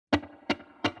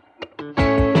Hello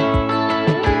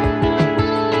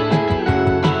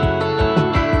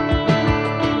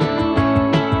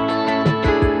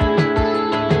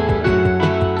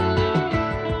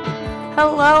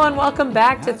and welcome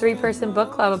back to Three Person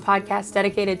Book Club, a podcast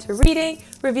dedicated to reading,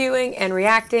 reviewing, and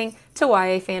reacting to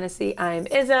YA fantasy. I'm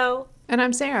Izzo. And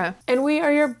I'm Sarah. And we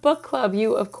are your book club.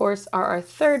 You, of course, are our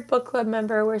third book club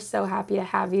member. We're so happy to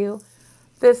have you.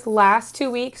 This last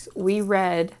 2 weeks, we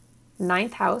read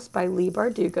Ninth House by Leigh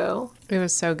Bardugo. It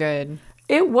was so good.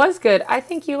 It was good. I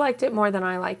think you liked it more than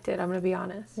I liked it, I'm going to be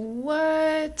honest.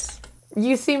 What?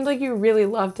 You seemed like you really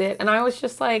loved it. And I was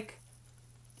just like,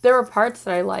 there were parts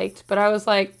that I liked, but I was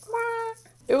like, meh.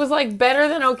 It was like better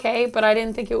than okay, but I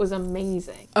didn't think it was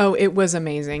amazing. Oh, it was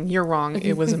amazing. You're wrong.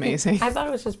 It was amazing. I thought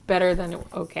it was just better than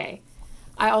okay.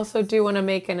 I also do want to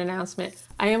make an announcement.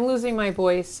 I am losing my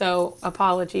voice, so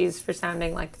apologies for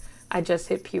sounding like I just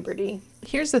hit puberty.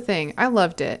 Here's the thing. I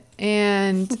loved it.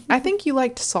 And I think you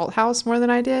liked Salt House more than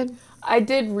I did. I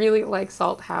did really like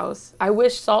Salt House. I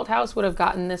wish Salt House would have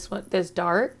gotten this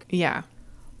dark. Yeah.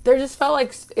 There just felt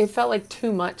like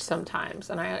too much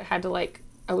sometimes, and I had to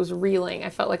I was reeling. I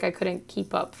felt like I couldn't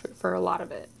keep up for a lot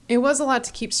of it. It was a lot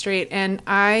to keep straight, and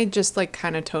I just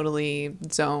kind of totally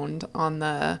zoned on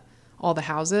all the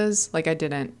houses. I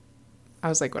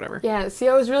was like, whatever. Yeah, see,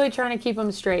 I was really trying to keep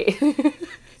them straight.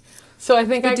 So I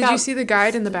think Did you see the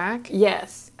guide in the back?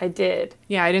 Yes, I did.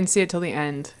 Yeah, I didn't see it till the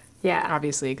end. Yeah.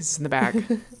 Obviously, because it's in the back.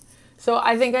 So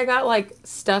I think I got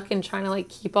stuck in trying to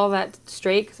keep all that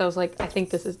straight because I was like, I think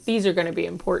these are going to be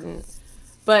important.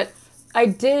 But I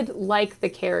did like the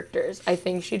characters. I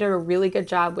think she did a really good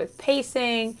job with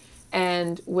pacing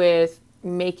and with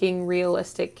making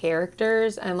realistic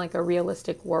characters and a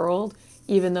realistic world,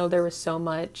 even though there was so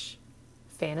much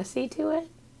fantasy to it.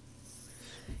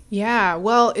 Yeah,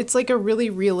 well, it's a really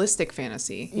realistic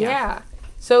fantasy. Yeah.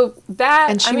 So that...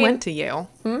 And she went to Yale.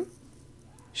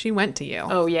 She went to Yale.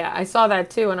 Oh, yeah. I saw that,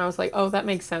 too. And I was like, oh, that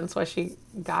makes sense why she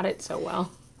got it so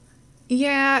well.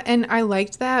 Yeah, and I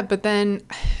liked that. But then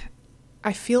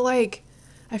I feel like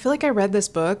I read this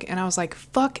book and I was like,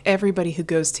 fuck everybody who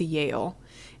goes to Yale.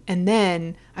 And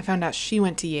then I found out she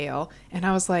went to Yale. And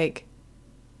I was like,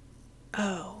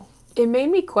 oh. It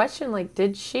made me question,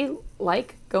 did she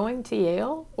like going to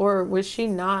Yale? Or was she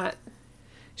not?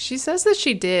 She says that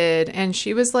she did. And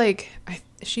she was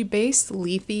she based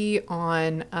Lethe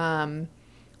on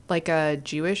a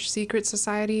Jewish secret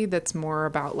society that's more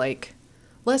about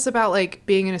less about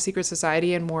being in a secret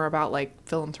society and more about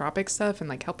philanthropic stuff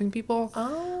and helping people.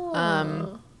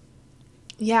 Oh.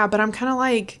 Yeah, but I'm kind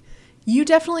of you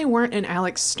definitely weren't an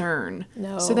Alex Stern.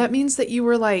 No. So that means that you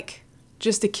were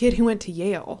just a kid who went to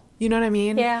Yale. You know what I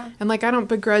mean? Yeah. And I don't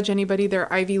begrudge anybody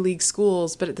their Ivy League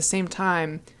schools, but at the same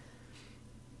time,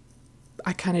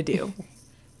 I kind of do.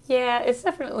 Yeah, it's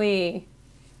definitely...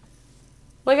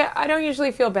 I don't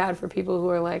usually feel bad for people who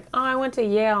are oh, I went to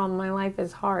Yale and my life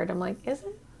is hard. I'm like, is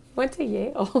it? Went to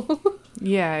Yale.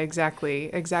 Yeah, exactly.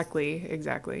 And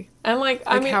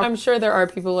I'm sure there are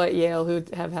people at Yale who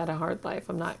have had a hard life.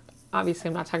 I'm not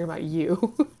talking about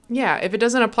you. Yeah, if it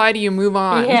doesn't apply to you, move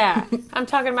on. Yeah, I'm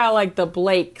talking about the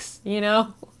Blakes, you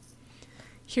know?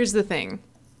 Here's the thing.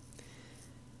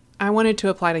 I wanted to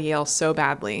apply to Yale so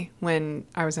badly when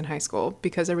I was in high school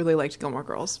because I really liked Gilmore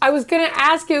Girls. I was going to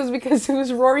ask it was because it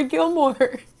was Rory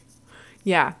Gilmore.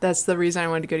 Yeah, that's the reason I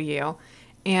wanted to go to Yale.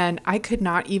 And I could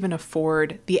not even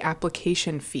afford the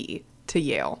application fee to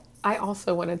Yale. I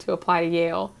also wanted to apply to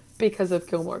Yale because of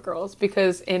Gilmore Girls.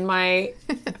 Because in my...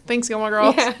 Thanks, Gilmore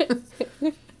Girls.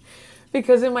 Yeah.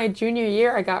 Because in my junior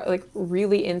year, I got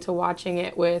really into watching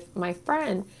it with my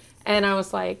friend. And I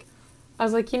was like,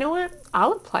 you know what?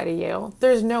 I'll apply to Yale.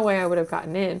 There's no way I would have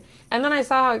gotten in. And then I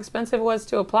saw how expensive it was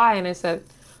to apply, and I said,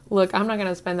 look, I'm not going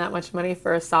to spend that much money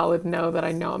for a solid no that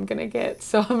I know I'm going to get,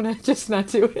 so I'm going to just not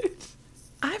do it.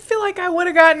 I feel like I would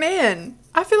have gotten in.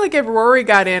 I feel like if Rory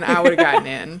got in, I would have gotten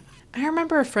in. I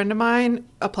remember a friend of mine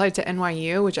applied to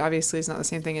NYU, which obviously is not the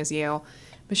same thing as Yale,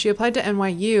 but she applied to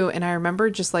NYU, and I remember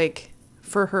just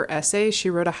for her essay, she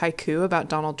wrote a haiku about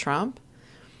Donald Trump.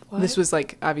 What? This was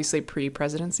obviously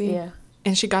pre-presidency. Yeah.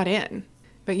 And she got in.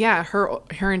 But yeah,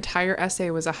 her entire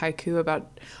essay was a haiku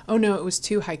about... Oh, no, it was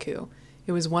two haiku.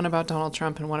 It was one about Donald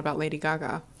Trump and one about Lady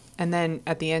Gaga. And then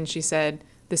at the end she said,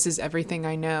 this is everything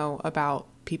I know about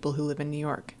people who live in New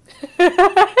York.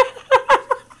 And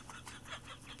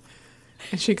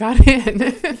she got in.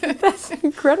 That's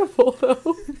incredible,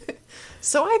 though.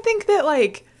 So I think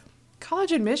that,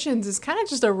 college admissions is kind of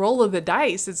just a roll of the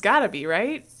dice. It's got to be,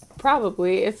 right?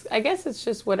 Probably. I guess it's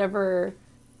just whatever...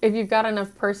 If you've got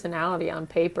enough personality on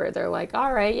paper, they're like,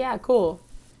 all right, yeah, cool.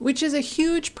 Which is a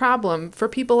huge problem for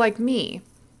people like me.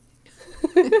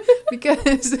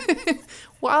 Because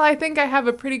while I think I have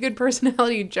a pretty good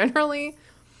personality generally,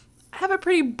 I have a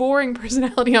pretty boring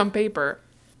personality on paper.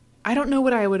 I don't know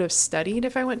what I would have studied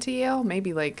if I went to Yale.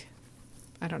 Maybe like,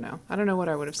 I don't know. I don't know what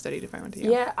I would have studied if I went to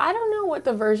Yale. Yeah, I don't know what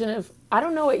I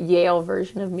don't know what Yale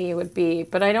version of me would be,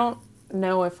 but I don't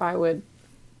know if I would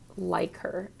like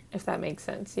her, if that makes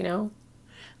sense, you know?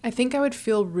 I think I would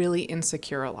feel really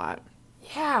insecure a lot.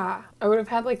 Yeah, I would have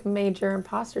had like major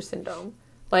imposter syndrome.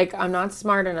 Like, I'm not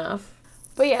smart enough.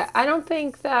 But yeah, I don't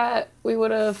think that we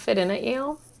would have fit in at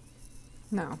Yale.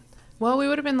 No. Well, we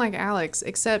would have been like Alex,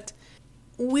 except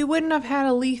we wouldn't have had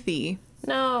a Lethe.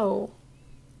 No.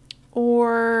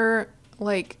 Or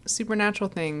like supernatural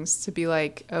things to be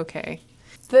like, okay.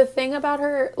 The thing about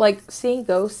her, like, seeing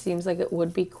ghosts seems like it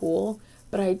would be cool,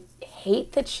 but I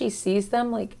hate that she sees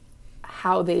them, like,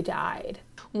 how they died.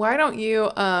 Why don't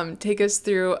you take us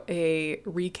through a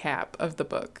recap of the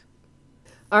book?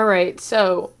 All right,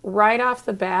 so right off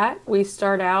the bat, we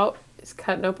start out is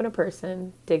cutting open a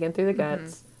person, digging through the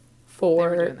guts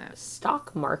for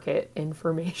stock market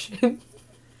information.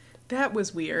 That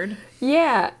was weird.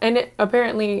 Yeah, and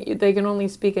apparently they can only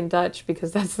speak in Dutch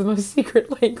because that's the most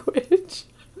secret language.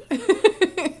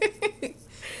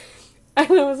 And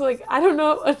I was like, I don't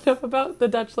know enough about the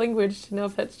Dutch language to know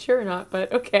if that's true or not,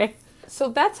 but okay. So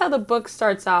that's how the book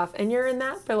starts off, and you're in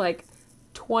that for like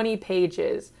 20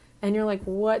 pages, and you're like,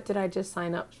 what did I just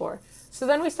sign up for? So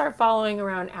then we start following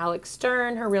around Alex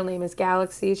Stern. Her real name is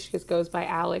Galaxy. She just goes by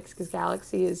Alex because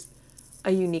Galaxy is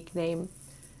a unique name.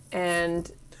 And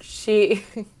she...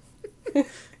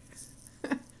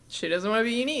 She doesn't want to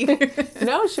be unique.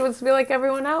 No, she wants to be like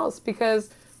everyone else because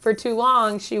for too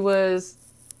long she was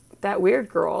that weird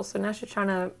girl. So now she's trying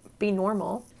to be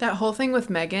normal. That whole thing with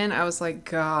Megan, I was like,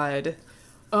 God.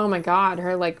 Oh my God.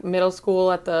 Her like middle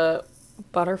school at the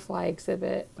butterfly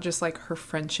exhibit. Just like her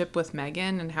friendship with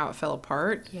Megan and how it fell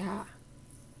apart. Yeah.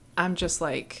 I'm just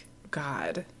like,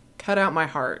 God, cut out my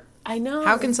heart. I know.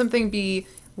 How can something be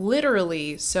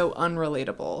literally so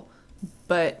unrelatable,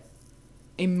 but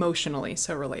emotionally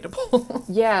so relatable?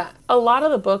 Yeah. A lot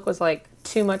of the book was like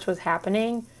too much was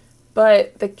happening,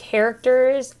 but the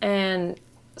characters and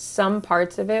some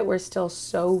parts of it were still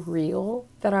so real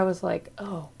that I was like,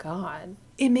 oh God.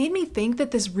 It made me think that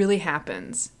this really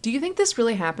happens. Do you think this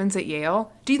really happens at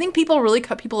Yale? Do you think people really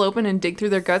cut people open and dig through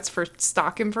their guts for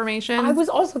stock information? I was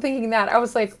also thinking that. I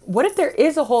was like, what if there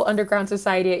is a whole underground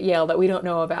society at Yale that we don't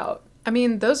know about? I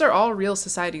mean, those are all real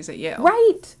societies at Yale.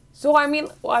 Right. So, I mean,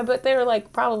 I bet they were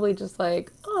like probably just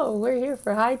like, oh, we're here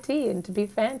for high tea and to be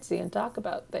fancy and talk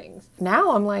about things.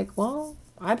 Now I'm like, well,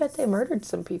 I bet they murdered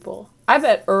some people. I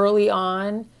bet early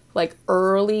on, like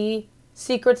early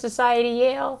secret society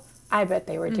Yale, I bet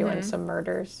they were doing some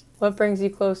murders. What brings you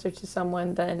closer to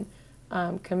someone than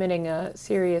committing a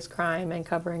serious crime and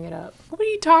covering it up? What are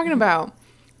you talking about?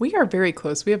 We are very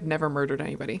close. We have never murdered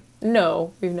anybody.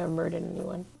 No, we've never murdered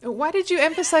anyone. Why did you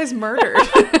emphasize murder?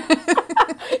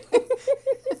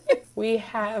 We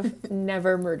have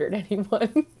never murdered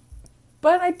anyone.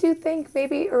 But I do think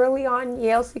maybe early on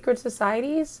Yale secret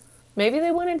societies, maybe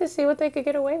they wanted to see what they could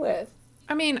get away with.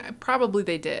 I mean, probably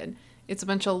they did. It's a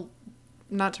bunch of,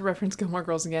 not to reference Gilmore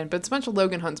Girls again, but it's a bunch of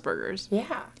Logan Huntsburgers.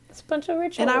 Yeah, it's a bunch of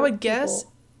rich. And I would guess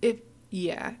if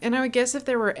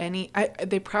there were any,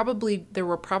 there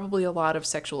were probably a lot of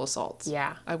sexual assaults.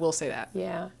 Yeah. I will say that.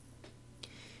 Yeah.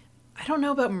 I don't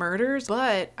know about murders,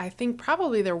 but I think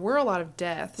probably there were a lot of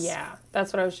deaths. Yeah,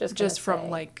 that's what I was just gonna say. From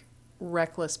like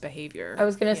reckless behavior. I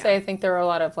was gonna say I think there were a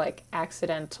lot of like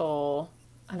accidental,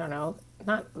 I don't know,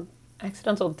 not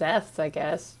accidental deaths, I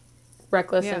guess.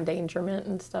 Reckless endangerment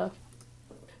and stuff.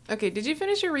 Okay, did you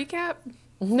finish your recap?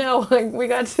 No, we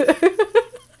got to...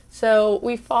 So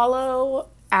we follow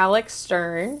Alex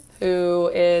Stern,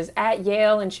 who is at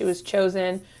Yale, and she was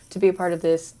chosen to be a part of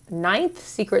this 9th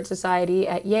secret society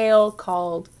at Yale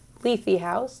called Lethe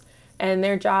House. And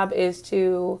their job is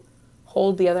to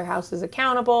hold the other houses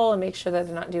accountable and make sure that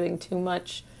they're not doing too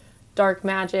much dark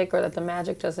magic or that the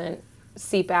magic doesn't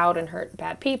seep out and hurt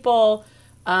bad people.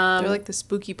 They're like the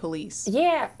spooky police.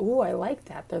 Yeah. Ooh, I like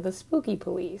that. They're the spooky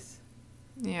police.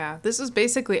 Yeah. This is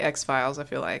basically X-Files, I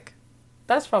feel like.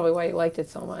 That's probably why you liked it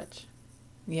so much.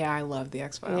 Yeah, I love the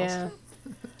X-Files. Yeah.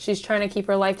 She's trying to keep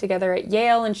her life together at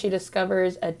Yale, and she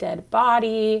discovers a dead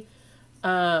body.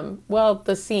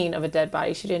 The scene of a dead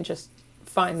body. She didn't just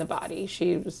find the body.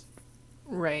 She was...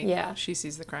 Right. Yeah. She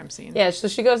sees the crime scene. Yeah, so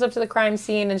she goes up to the crime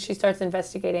scene, and she starts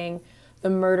investigating the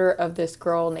murder of this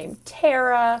girl named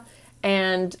Tara.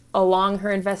 And along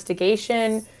her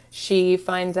investigation, she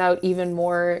finds out even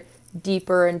more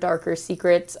deeper and darker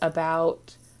secrets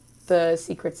about the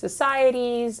secret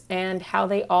societies and how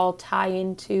they all tie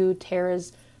into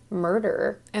Tara's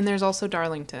murder. And there's also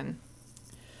Darlington.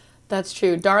 That's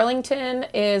true. Darlington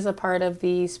is a part of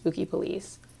the spooky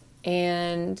police.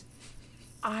 And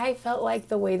I felt like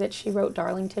the way that she wrote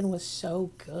Darlington was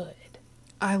so good.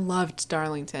 I loved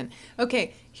Darlington.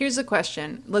 Okay, here's a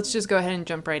question. Let's just go ahead and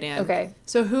jump right in. Okay.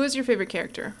 So who is your favorite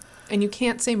character? And you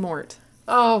can't say Mort.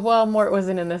 Oh, well, Mort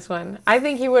wasn't in this one. I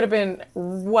think he would have been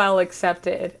well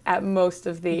accepted at most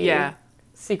of the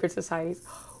secret societies.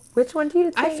 Which one do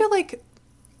you think? I feel like...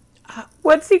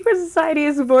 what secret society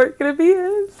is Mort going to be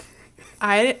in?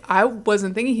 I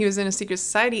wasn't thinking he was in a secret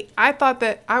society. I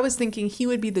was thinking he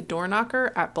would be the door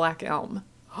knocker at Black Elm.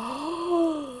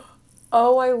 Oh,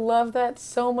 I love that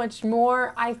so much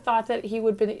more. I thought he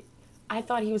was going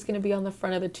to be on the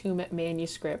front of the tomb at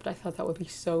Manuscript. I thought that would be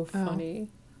so funny.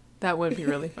 Oh, that would be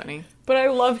really funny. But I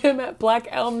love him at Black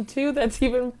Elm too. That's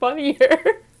even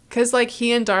funnier. Because, like,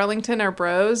 he and Darlington are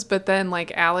bros, but then,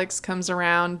 like, Alex comes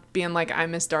around being like, I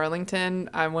miss Darlington.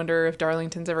 I wonder if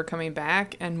Darlington's ever coming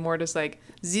back. And Mort is like,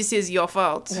 this is your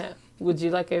fault. Yeah. Would you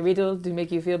like a riddle to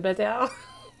make you feel better?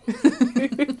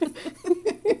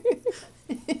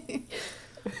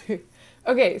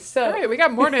 Okay, so... All right, we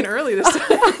got Mort in early this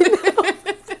time.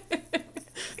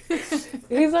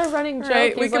 He's our running joke.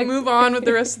 Right, we he's can like, move on with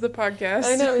the rest of the podcast.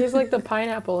 I know, he's like the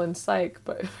pineapple in Psych,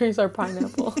 but he's our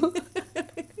pineapple.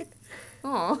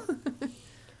 Aw.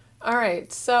 All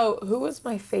right, so who was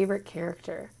my favorite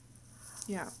character?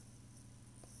 Yeah.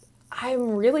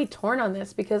 I'm really torn on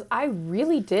this because I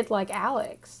really did like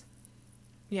Alex.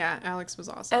 Yeah, Alex was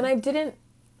awesome. And I'm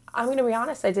going to be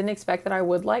honest, I didn't expect that I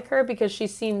would like her because she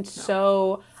seemed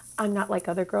so, I'm not like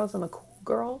other girls, I'm a cool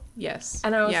girl. Yes.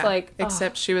 And I was like,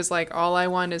 except she was like, all I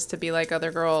want is to be like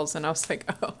other girls. And I was like,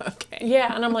 oh, okay.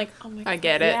 Yeah, and I'm like, oh my God. I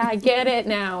get it. Yeah, I get it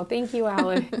now. Thank you,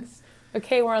 Alex.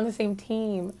 Okay, we're on the same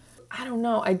team. I don't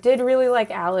know. I did really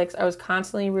like Alex. I was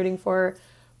constantly rooting for her,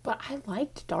 but I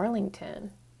liked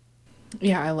Darlington.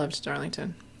 Yeah, I loved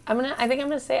Darlington. I think I'm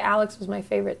gonna say Alex was my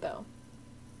favorite though.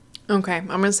 Okay, I'm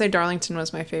gonna say Darlington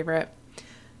was my favorite.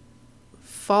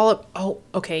 Follow-up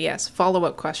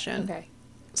question. Okay.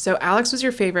 So Alex was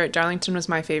your favorite, Darlington was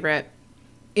my favorite.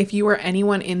 If you were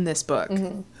anyone in this book,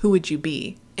 who would you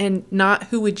be? And not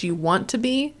who would you want to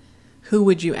be, who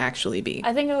would you actually be?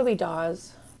 I think it would be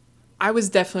Dawes. I was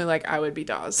definitely like, I would be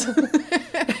Dawes.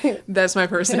 That's my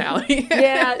personality.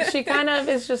 Yeah, she kind of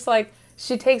is just like,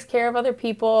 she takes care of other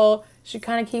people. She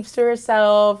kind of keeps to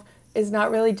herself, is not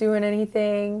really doing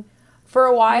anything. For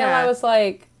a while, I was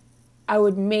like, I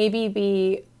would maybe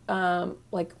be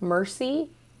like Mercy,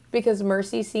 because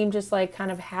Mercy seemed just like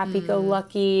kind of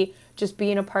happy-go-lucky, just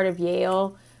being a part of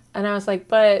Yale. And I was like,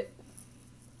 but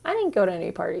I didn't go to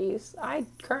any parties. I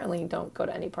currently don't go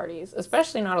to any parties,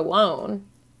 especially not alone.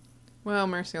 Well,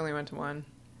 Mercy only went to one.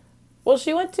 Well,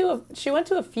 she went to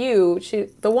a few.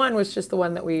 The one was just the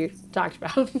one that we talked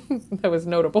about that was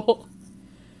notable.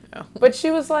 Oh. But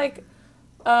she was like,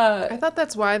 I thought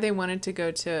that's why they wanted to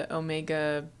go to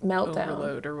Omega Meltdown.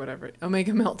 Overload or whatever.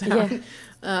 Omega Meltdown.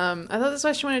 Yeah. I thought that's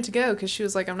why she wanted to go, because she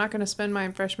was like, I'm not going to spend my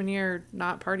freshman year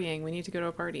not partying. We need to go to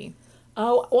a party.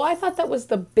 Oh, well, I thought that was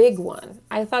the big one.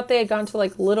 I thought they had gone to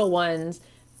like little ones.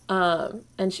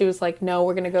 And she was like, no,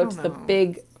 we're going to go to the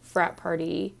big frat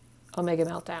party, Omega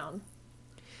Meltdown.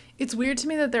 It's weird to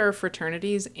me that there are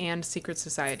fraternities and secret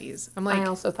societies. I'm like, I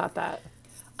also thought that.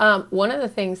 One of the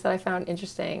things that I found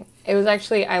interesting, it was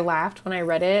actually, I laughed when I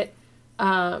read it.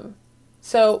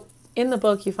 So in the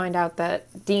book, you find out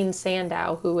that Dean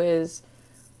Sandow, who is,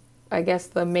 I guess,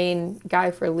 the main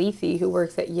guy for Lethe, who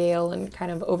works at Yale and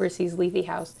kind of oversees Lethe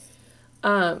House,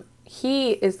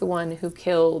 he is the one who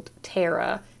killed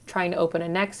Tara, trying to open a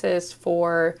nexus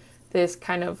for this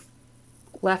kind of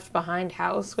left behind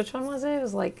house. Which one was it? It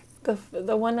was like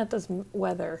the one that does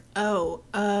weather. Oh,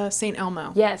 St.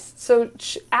 Elmo. Yes. So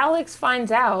Alex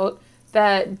finds out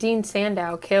that Dean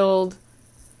Sandow killed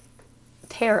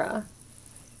Tara,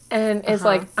 and is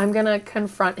like, I'm gonna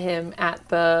confront him at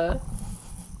the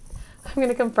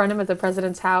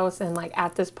president's house and like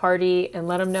at this party and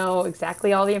let him know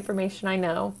exactly all the information I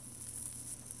know.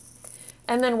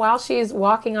 And then while she's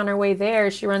walking on her way there,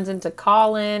 she runs into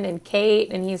Colin and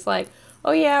Kate, and he's like,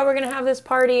 oh yeah, we're going to have this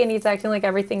party. And he's acting like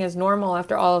everything is normal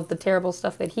after all of the terrible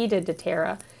stuff that he did to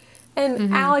Tara.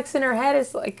 And Alex in her head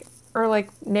is like, or like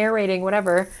narrating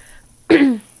whatever,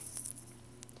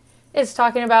 is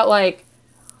talking about like,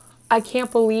 I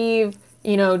can't believe,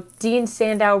 Dean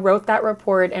Sandow wrote that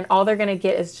report and all they're going to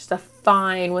get is just a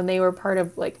fine when they were part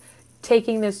of like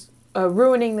taking this,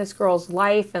 ruining this girl's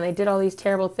life, and they did all these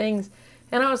terrible things.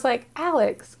 And I was like,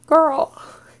 Alex, girl,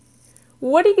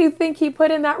 What do you think he put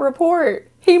in that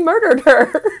report? He murdered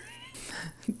her.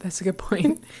 That's a good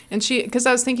point. And because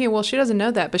I was thinking, well, she doesn't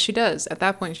know that, but she does. At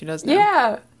that point, she does know.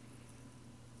 Yeah.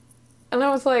 And I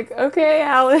was like, okay,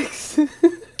 Alex.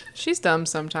 She's dumb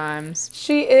sometimes.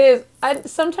 She is.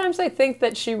 Sometimes I think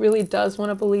that she really does want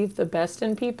to believe the best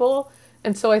in people.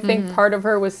 And so I think part of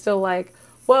her was still like,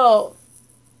 well,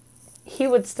 he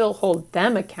would still hold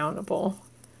them accountable.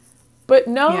 But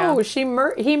no, he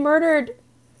murdered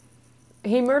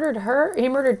her. He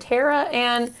murdered Tara,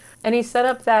 and he set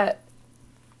up that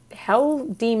hell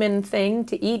demon thing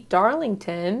to eat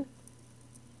Darlington.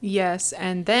 Yes,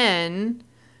 and then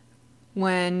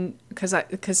because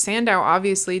Sandow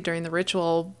obviously during the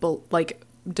ritual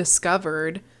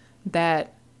discovered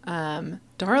that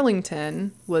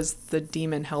Darlington was the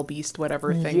demon hell beast,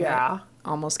 whatever thing that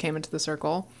almost came into the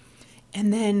circle,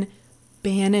 and then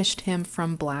banished him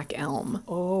from Black Elm.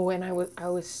 Oh, and I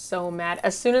was so mad.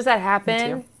 As soon as that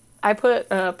happened, I put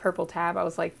a purple tab. I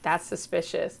was like, that's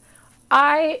suspicious.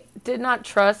 I did not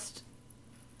trust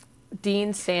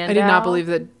Dean Sandow. I did not believe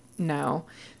that. No.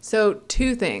 So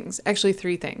 2 things, actually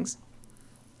 3 things.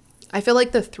 I feel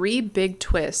like the 3 big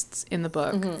twists in the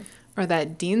book are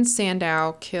that Dean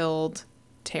Sandow killed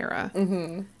Tara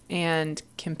and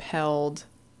compelled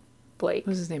Blake.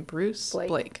 What was his name? Bruce?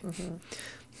 Blake.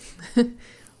 Mm-hmm.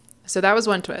 So that was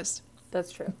one twist.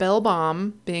 That's true. Bell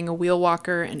Bomb being a wheel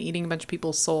walker and eating a bunch of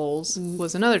people's souls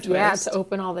was another twist. Yeah, to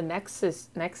open all the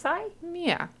nexi?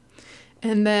 Yeah.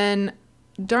 And then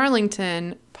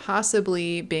Darlington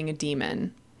possibly being a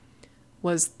demon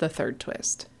was the 3rd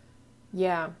twist.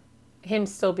 Yeah. Him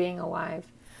still being alive.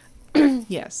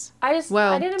 Yes. I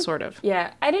didn't, sort of.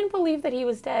 Yeah. I didn't believe that he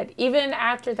was dead. Even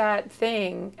after that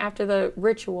thing, after the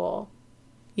ritual.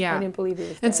 Yeah. I didn't believe he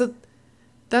was dead. And so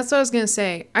that's what I was going to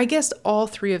say. I guessed all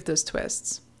 3 of those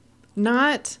twists.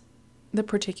 Not the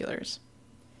particulars.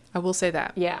 I will say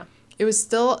that. Yeah. It was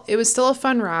still a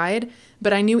fun ride,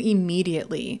 but I knew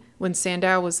immediately when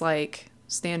Sandow was like,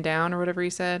 stand down or whatever he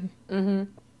said.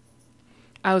 Mm-hmm.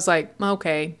 I was like,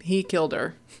 okay, he killed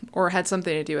her or had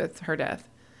something to do with her death.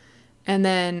 And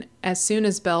then as soon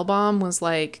as Bell Bomb was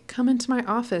like, come into my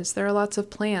office, there are lots of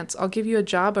plants, I'll give you a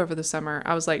job over the summer,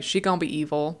 I was like, she gonna be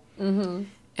evil. Mm-hmm.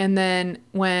 And then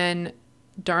when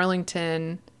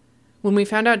we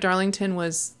found out Darlington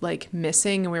was like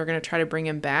missing and we were going to try to bring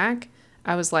him back,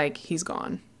 I was like, he's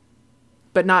gone,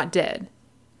 but not dead.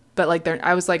 But like,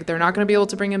 I was like, they're not going to be able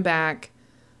to bring him back,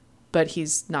 but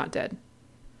he's not dead.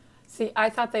 See, I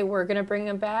thought they were going to bring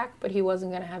him back, but he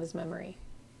wasn't going to have his memory.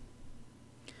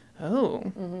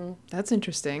 Oh, That's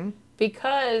interesting.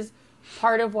 Because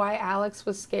part of why Alex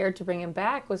was scared to bring him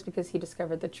back was because he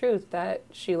discovered the truth that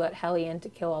she let Helly in to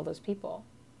kill all those people.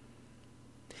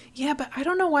 Yeah, but I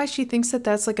don't know why she thinks that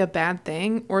that's like a bad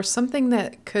thing or something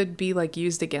that could be like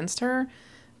used against her.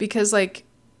 Because like,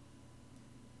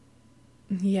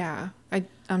 yeah,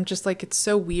 I'm just like, it's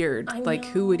so weird. Like,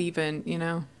 who would even,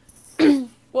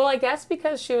 Well, I guess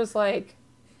because she was like,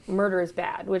 murder is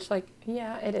bad, which like,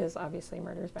 yeah, it is. Obviously,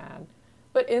 murder is bad.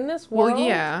 But in this world... Well,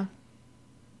 yeah.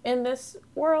 In this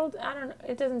world, I don't know,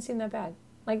 it doesn't seem that bad.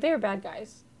 Like, they are bad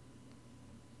guys.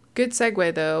 Good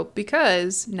segue, though,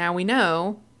 because now we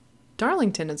know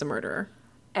Darlington is a murderer.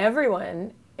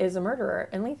 Everyone is a murderer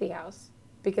in Lethe House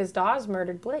because Dawes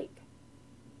murdered Blake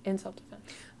in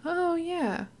self-defense. Oh,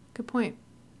 yeah. Good point.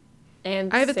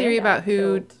 And I have a theory about who...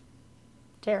 killed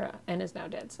Tara and is now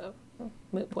dead, so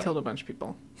moot point. Killed a bunch of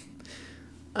people.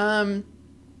 I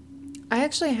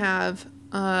actually have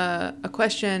a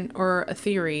question or a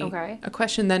theory. Okay. A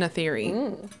question, then a theory.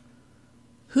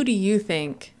 Who do you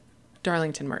think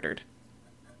Darlington murdered?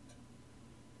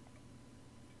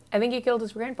 I think he killed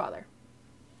his grandfather.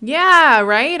 Yeah,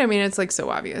 right? I mean, it's like so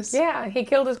obvious. Yeah, he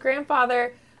killed his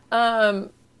grandfather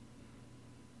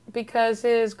because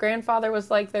his grandfather was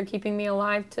like, they're keeping me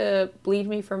alive to bleed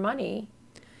me for money.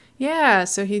 Yeah,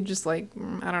 so he just like,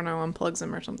 I don't know, unplugs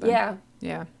him or something. Yeah.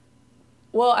 Yeah.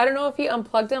 Well, I don't know if he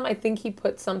unplugged him. I think he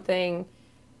put something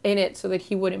in it so that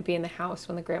he wouldn't be in the house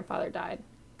when the grandfather died.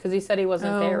 Because he said he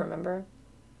wasn't there, remember?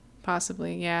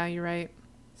 Possibly. Yeah, you're right.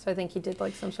 So I think he did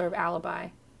like some sort of alibi.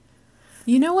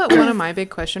 You know what one of my big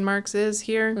question marks is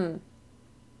here?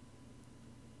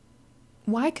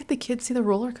 Why could the kid see the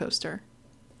roller coaster?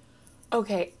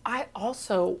 Okay, I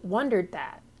also wondered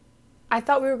that. I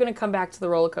thought we were going to come back to the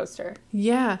roller coaster.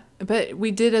 Yeah, but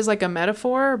we did as like a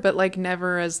metaphor, but like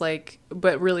never as like,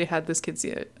 but really had this kid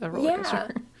see a roller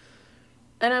coaster.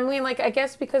 And I mean, like, I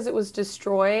guess because it was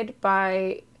destroyed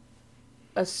by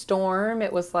a storm,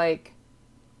 it was like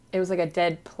a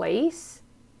dead place.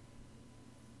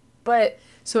 But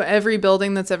so every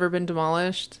building that's ever been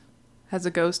demolished has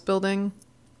a ghost building.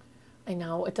 I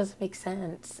know. It doesn't make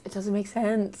sense. It doesn't make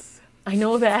sense. I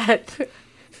know that.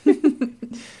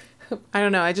 I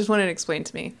don't know. I just wanted it explained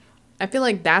to me. I feel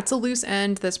like that's a loose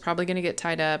end that's probably going to get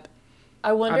tied up.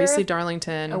 Obviously,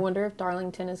 Darlington. I wonder if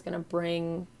Darlington is going to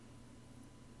bring...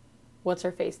 What's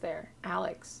her face there?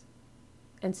 Alex.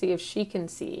 And see if she can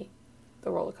see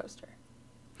the roller coaster.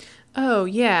 Oh,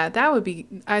 yeah. That would be...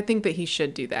 I think that he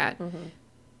should do that. Mm-hmm.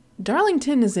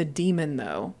 Darlington is a demon,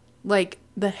 though. Like,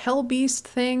 the hell beast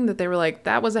thing that they were like,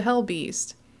 that was a hell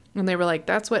beast. And they were like,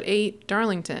 that's what ate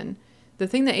Darlington. The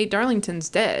thing that ate Darlington's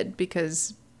dead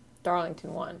because...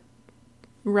 Darlington won.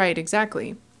 Right,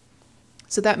 exactly.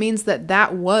 So that means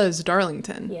that was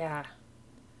Darlington. Yeah.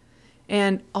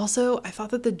 And also, I thought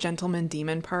that the gentleman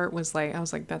demon part was like, I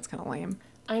was like, that's kind of lame.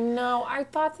 I know. I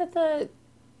thought that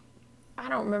I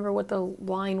don't remember what the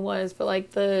line was, but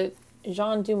like the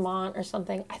Jean Dumont or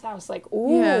something, I thought it was like,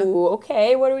 ooh, yeah.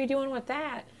 Okay, what are we doing with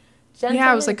that? Gentleman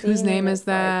I was like, whose name is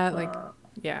that? Like,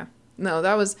 yeah. No,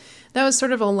 that was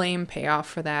sort of a lame payoff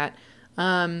for that.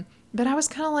 But I was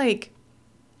kind of like,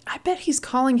 I bet he's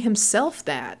calling himself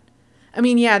that. I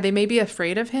mean, yeah, they may be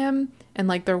afraid of him and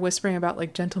like they're whispering about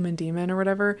like gentleman demon or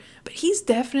whatever, but he's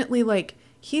definitely like,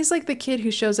 he's like the kid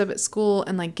who shows up at school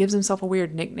and like gives himself a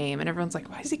weird nickname and everyone's like,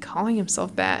 why is he calling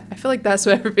himself that? I feel like that's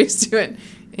what everybody's doing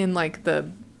in like the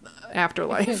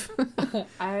afterlife.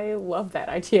 I love that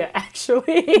idea,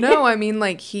 actually. No, I mean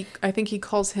like I think he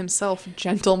calls himself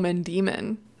gentleman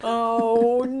demon.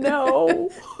 Oh, no.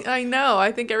 I know.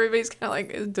 I think everybody's kind of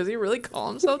like, does he really call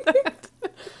himself that?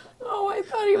 Oh, I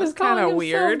thought he was calling himself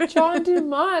weird. John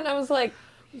Dumont. I was like,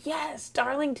 yes,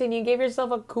 Darlington, you gave yourself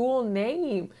a cool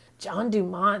name. John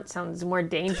Dumont sounds more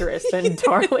dangerous than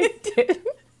Darlington.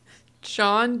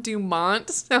 John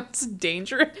Dumont sounds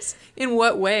dangerous? In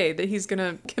what way? That he's going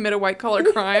to commit a white-collar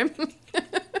crime?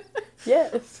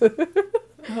 Yes.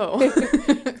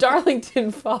 Oh.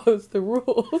 Darlington follows the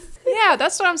rules. Yeah,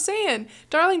 that's what I'm saying.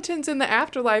 Darlington's in the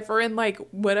afterlife or in like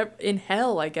whatever, in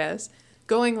hell, I guess,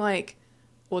 going like,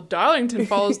 well, Darlington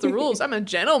follows the rules. I'm a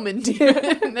gentleman demon.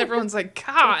 And everyone's like,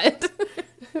 God.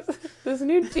 This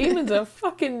new demon's a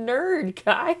fucking nerd,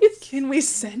 guys. Can we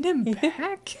send him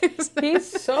back?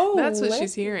 He's so That's what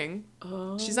she's hearing.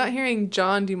 Oh. She's not hearing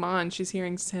John Dumont. She's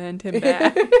hearing send him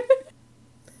back.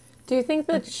 Do you think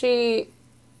that she...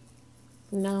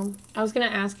 No. I was going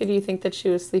to ask you, do you think that she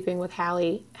was sleeping with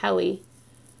Helly?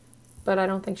 But I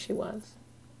don't think she was.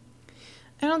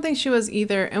 I don't think she was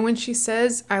either. And when she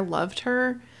says, I loved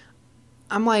her,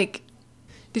 I'm like,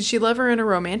 did she love her in a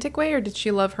romantic way or did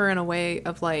she love her in a way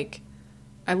of like,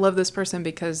 I love this person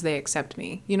because they accept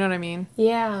me? You know what I mean?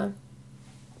 Yeah.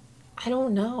 I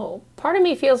don't know. Part of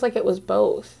me feels like it was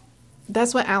both.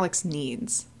 That's what Alex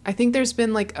needs. I think there's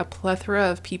been like a plethora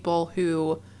of people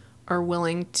who are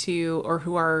willing to, or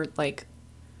who are like,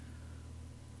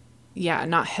 yeah,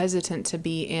 not hesitant to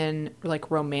be in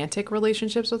like romantic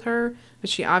relationships with her, but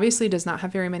she obviously does not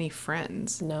have very many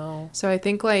friends. No. So I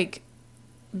think like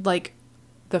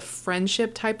the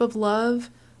friendship type of love,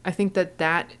 I think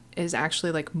that is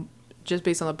actually like, just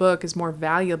based on the book, is more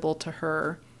valuable to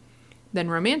her than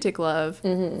romantic love.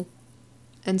 Mm-hmm.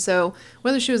 And so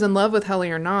whether she was in love with Helly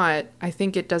or not, I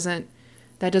think that doesn't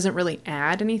really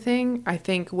add anything. I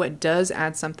think what does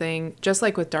add something, just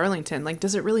like with Darlington, like,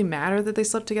 does it really matter that they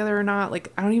slept together or not?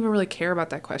 Like, I don't even really care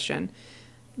about that question.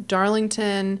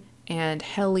 Darlington and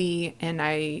Helly, and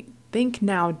I think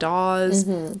now Dawes,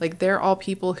 mm-hmm. like, they're all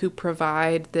people who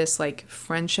provide this, like,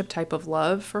 friendship type of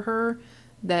love for her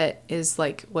that is,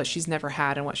 like, what she's never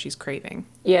had and what she's craving.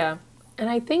 Yeah. And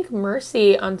I think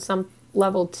Mercy on some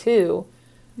level, too.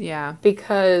 Yeah.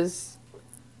 Because,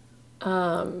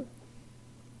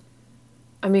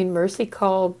 Mercy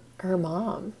called her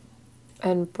mom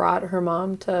and brought her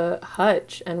mom to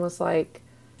Hutch and was like,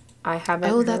 I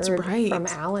haven't heard from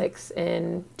Alex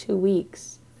in 2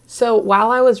 weeks. So while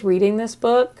I was reading this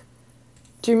book,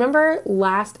 do you remember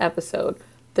last episode,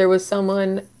 there was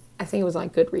someone, I think it was on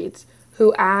Goodreads,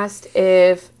 who asked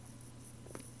if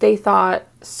they thought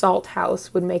Salt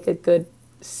House would make a good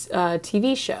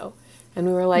TV show. And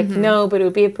we were like, mm-hmm. No, but it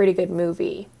would be a pretty good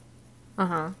movie.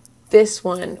 Uh-huh. This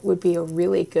one would be a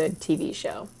really good TV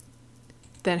show.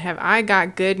 Then have I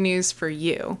got good news for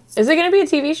you. Is it going to be a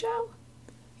TV show?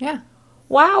 Yeah.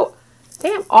 Wow.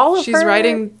 Damn, all of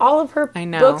her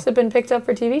books have been picked up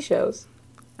for TV shows.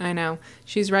 I know.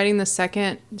 She's writing the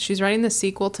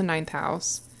sequel to Ninth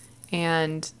House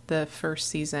and the first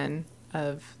season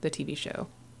of the TV show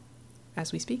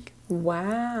as we speak.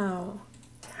 Wow.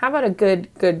 How about a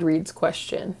good Goodreads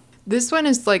question? This one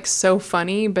is like so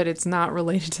funny, but it's not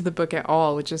related to the book at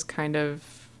all, which is kind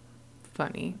of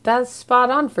funny. That's spot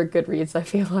on for Goodreads, I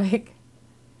feel like.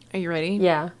 Are you ready?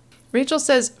 Yeah. Rachel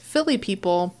says, Philly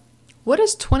people, what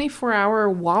does 24-hour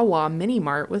Wawa mini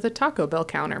mart with a Taco Bell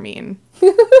counter mean?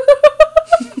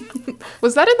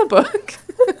 Was that in the book?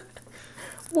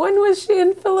 When was she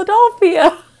in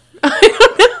Philadelphia?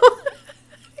 I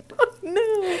don't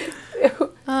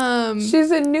know.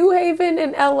 She's in New Haven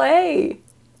in LA.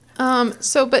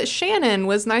 But Shannon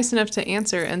was nice enough to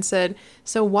answer and said,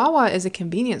 so Wawa is a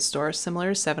convenience store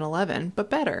similar to 7-Eleven, but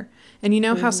better. And you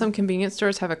know how some convenience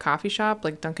stores have a coffee shop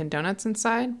like Dunkin' Donuts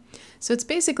inside? So it's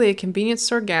basically a convenience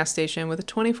store gas station with a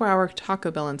 24-hour Taco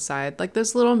Bell inside, like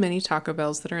those little mini Taco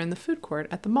Bells that are in the food court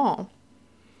at the mall.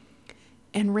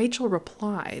 And Rachel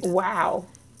replied. Wow.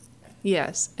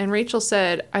 Yes. And Rachel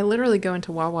said, I literally go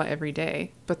into Wawa every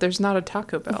day, but there's not a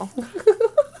Taco Bell.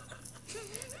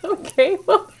 Okay,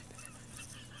 well.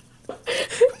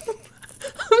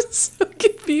 I'm so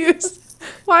confused.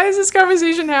 Why is this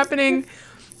conversation happening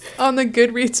on the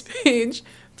Goodreads page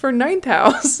for Ninth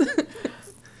House?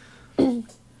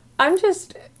 I'm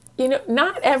just,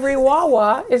 not every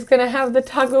Wawa is going to have the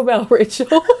Taco Bell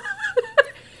ritual.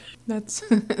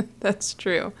 That's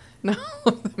true. Not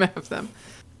all of them have them.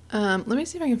 Let me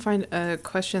see if I can find a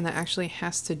question that actually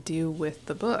has to do with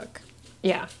the book.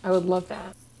 Yeah, I would love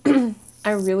that.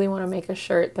 I really want to make a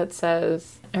shirt that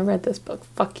says, I read this book,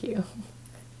 fuck you.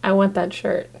 I want that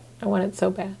shirt. I want it so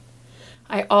bad.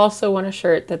 I also want a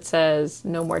shirt that says,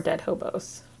 no more dead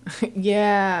hobos.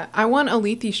 Yeah, I want a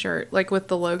Lethe shirt, like with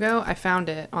the logo. I found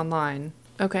it online.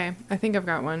 Okay, I think I've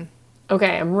got one.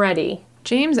 Okay, I'm ready.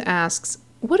 James asks,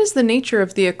 what is the nature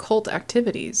of the occult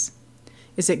activities?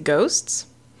 Is it ghosts?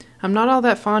 I'm not all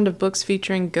that fond of books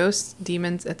featuring ghosts,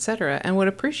 demons, etc., and would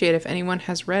appreciate if anyone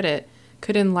has read it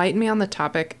could enlighten me on the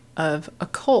topic of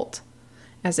occult,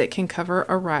 as it can cover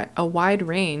a wide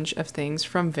range of things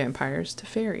from vampires to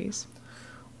fairies.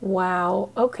 Wow.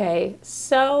 Okay.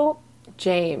 So,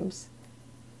 James,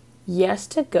 yes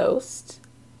to ghosts,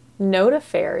 no to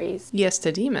fairies, Yes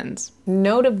to demons.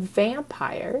 no to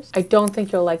vampires. I don't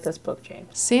think you'll like this book,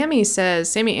 James. Sammy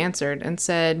answered and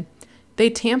said, they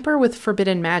tamper with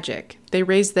forbidden magic. They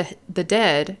raise the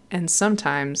dead, and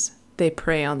sometimes they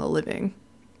prey on the living.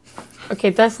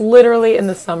 Okay, that's literally in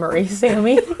the summary,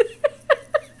 Sammy.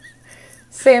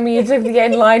 Sammy, you took the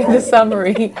end line of the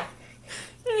summary.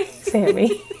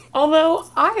 Sammy. Although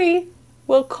I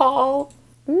will call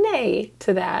nay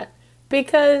to that,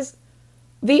 because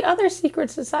the other secret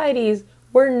societies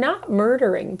were not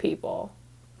murdering people.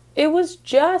 It was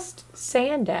just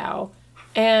Sandow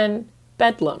and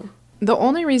Bedlam. The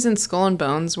only reason Skull and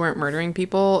Bones weren't murdering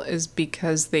people is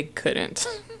because they couldn't.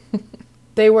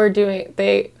 They were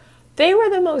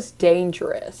the most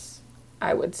dangerous,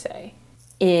 I would say,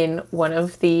 in one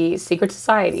of the secret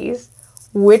societies.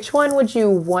 Which one would you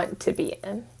want to be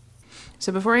in?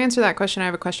 So before I answer that question, I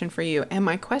have a question for you. And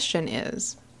my question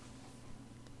is,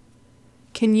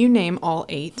 can you name all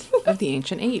 8 of the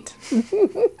Ancient 8?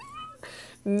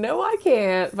 No, I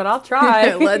can't, but I'll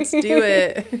try. Let's do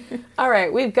it. All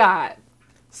right, we've got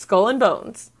Skull and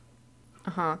Bones.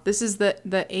 Uh-huh. This is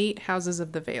the 8 houses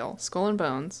of the Vale. Skull and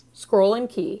Bones. Scroll and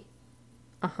Key.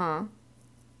 Uh-huh.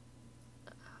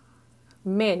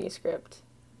 Manuscript.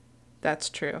 That's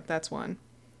true. That's one.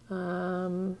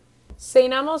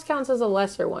 St. Elmo's counts as a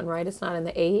lesser one, right? It's not in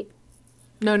the 8?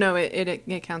 No,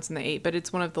 it counts in the 8, but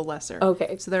it's one of the lesser.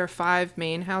 Okay. So there are 5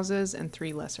 main houses and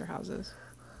 3 lesser houses.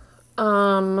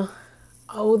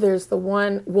 There's the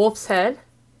one, Wolf's Head.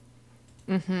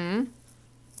 Mm-hmm.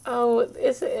 Oh,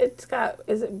 it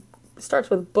starts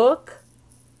with book?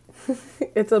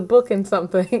 It's a book and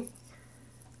something.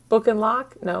 Book and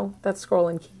lock? No, that's Scroll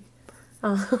and Key.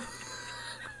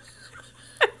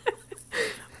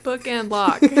 Book and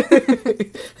lock.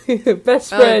 Best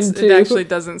friend It actually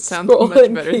doesn't sound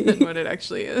much better than what it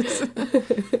actually is.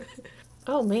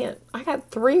 Oh man, I got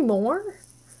 3 more?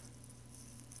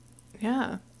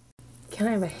 Yeah. Can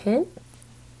I have a hint?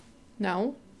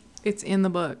 No. It's in the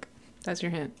book. That's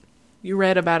your hint. You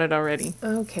read about it already.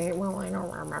 Okay, well, I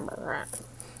don't remember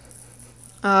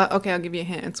that. Okay, I'll give you a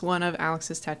hint. It's one of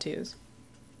Alex's tattoos.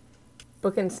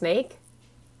 Book and Snake?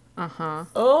 Uh-huh.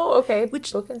 Oh, okay.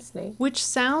 Book and Snake. Which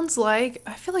sounds like,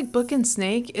 I feel like Book and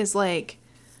Snake is like,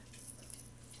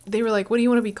 they were like, what do you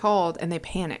want to be called? And they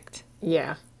panicked.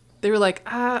 Yeah. They were like,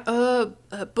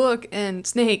 Book and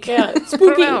Snake. Yeah,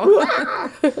 spooky.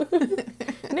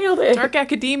 Nailed it. Dark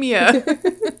Academia.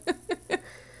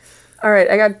 All right,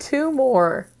 I got 2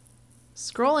 more.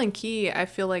 Scroll and Key, I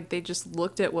feel like they just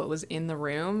looked at what was in the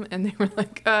room and they were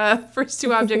like, first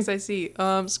 2 objects I see,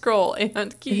 scroll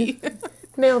and key.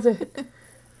 Nailed it.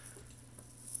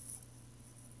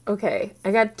 Okay,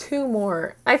 I got 2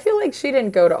 more. I feel like she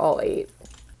didn't go to all 8.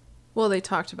 Well, they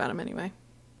talked about him anyway.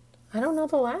 I don't know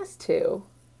the last 2.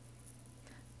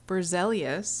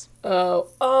 Berzelius.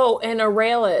 And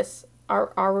Aurelius.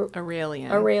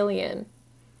 Aurelian. Aurelian.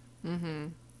 Mm-hmm.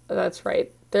 That's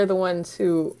right. They're the ones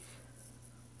who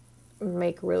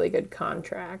make really good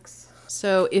contracts.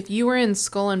 So if you were in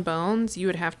Skull and Bones, you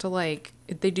would have to, like,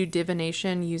 they do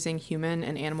divination using human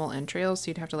and animal entrails, so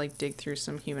you'd have to, like, dig through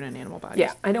some human and animal bodies.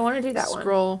 Yeah, I don't want to do that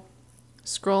one.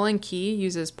 Scroll and Key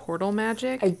uses portal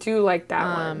magic. I do like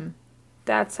that one.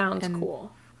 That sounds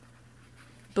cool.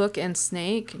 Book and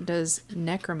Snake does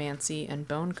necromancy and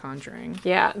bone conjuring.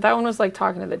 Yeah, that one was like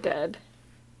talking to the dead.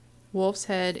 Wolf's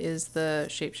Head is the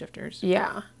shapeshifters.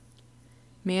 Yeah.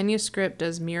 Manuscript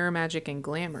does mirror magic and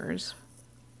glamours.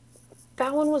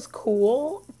 That one was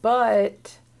cool,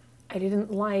 but I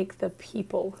didn't like the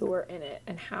people who were in it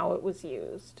and how it was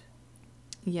used.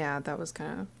 Yeah, that was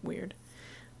kind of weird.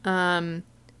 Aurelian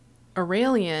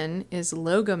is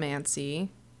logomancy,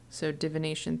 so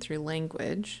divination through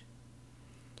language.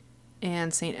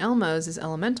 And St. Elmo's is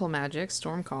elemental magic,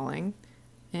 storm calling.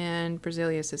 And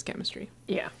Berzelius is chemistry.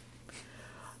 Yeah.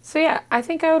 So yeah, I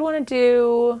think I would want to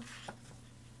do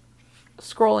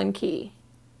Scroll and Key.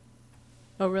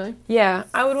 Oh, really? Yeah,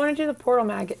 I would want to do the portal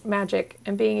magic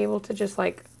and being able to just,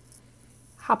 like,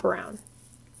 hop around.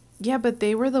 Yeah, but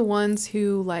they were the ones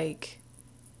who, like...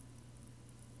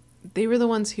 They were the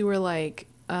ones who were like,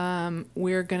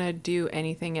 we're gonna do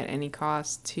anything at any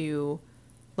cost to...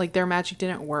 Like, their magic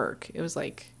didn't work. It was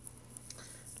like...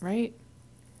 Right?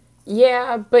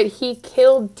 Yeah, but he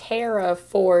killed Tara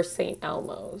for St.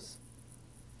 Elmo's.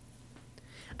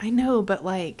 I know, but,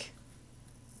 like...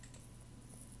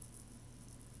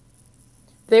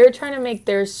 They were trying to make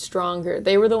theirs stronger.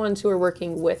 They were the ones who were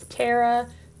working with Tara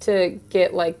to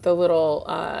get, like, the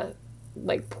little,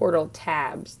 like, portal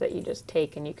tabs that you just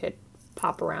take and you could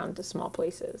pop around to small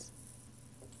places.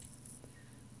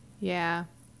 Yeah.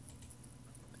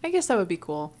 I guess that would be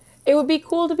cool. It would be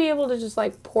cool to be able to just,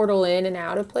 like, portal in and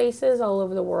out of places all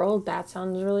over the world. That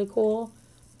sounds really cool.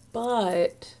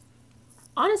 But,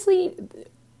 honestly,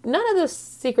 none of the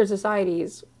secret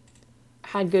societies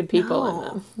had good people in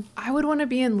them. I would want to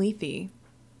be in Lethe.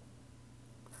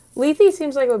 Lethe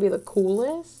seems like it would be the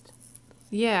coolest.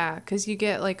 Yeah, because you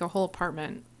get, like, a whole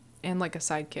apartment and, like, a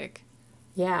sidekick.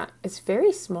 Yeah, it's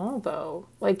very small, though.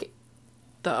 Like...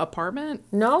 The apartment?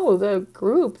 No, the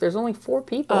group. There's only 4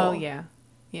 people. Oh, yeah.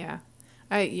 Yeah.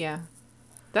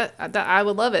 That I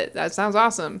would love it. That sounds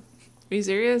awesome. Are you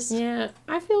serious? Yeah,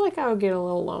 I feel like I would get a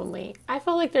little lonely. I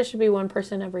feel like there should be one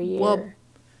person every year. Well,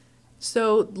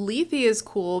 so Lethe is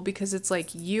cool because it's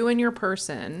like you and your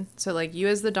person. So like you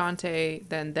as the Dante,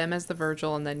 then them as the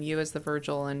Virgil, and then you as the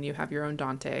Virgil, and you have your own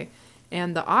Dante.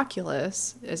 And the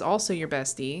Oculus is also your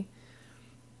bestie.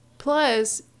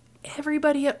 Plus,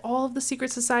 everybody at all of the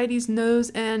secret societies knows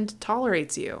and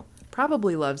tolerates you.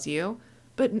 Probably loves you,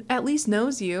 but at least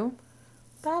knows you.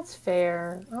 That's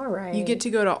fair. All right. You get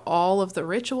to go to all of the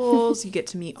rituals. You get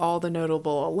to meet all the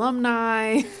notable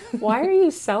alumni. Why are you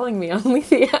selling me on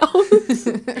Lethe House?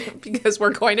 Because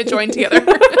we're going to join together.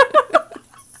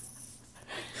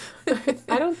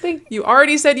 I don't think... You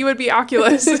already said you would be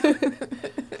Oculus.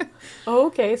 Oh,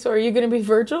 okay, so are you going to be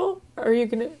Virgil? Or are you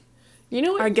going to... You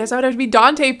know what? I guess I would have to be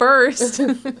Dante first.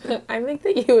 I think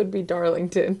that you would be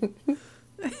Darlington.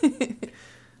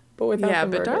 But without yeah,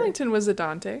 the but murder. Darlington was a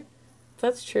Dante.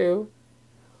 That's true.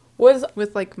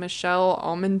 With like Michelle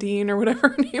Almondine or whatever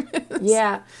her name is.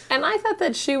 Yeah, and I thought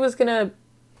that she was gonna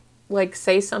like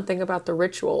say something about the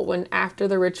ritual when after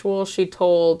the ritual she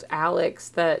told Alex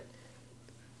that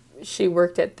she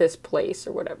worked at this place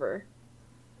or whatever.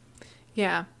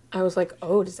 Yeah. I was like,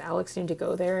 oh, does Alex need to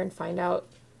go there and find out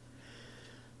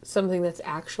something that's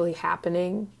actually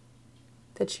happening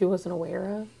that she wasn't aware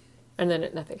of? And then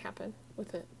nothing happened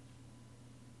with it.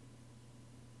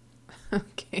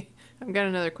 Okay. I've got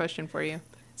another question for you.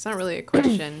 It's not really a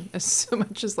question as so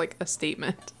much as like a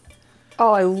statement.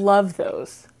 Oh, I love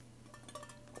those.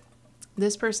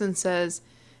 This person says,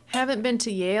 haven't been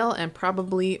to Yale and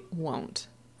probably won't.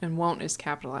 And won't is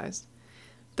capitalized.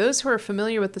 Those who are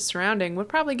familiar with the surrounding would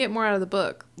probably get more out of the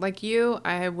book. Like you,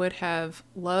 I would have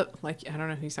loved, like, I don't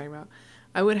know who he's talking about.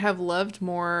 I would have loved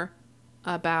more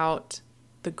about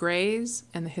the Greys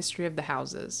and the history of the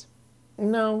houses.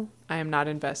 No. I am not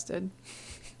invested.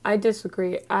 I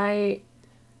disagree. I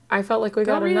felt like we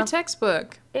got read enough. a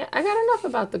textbook. Yeah, I got enough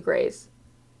about the Greys.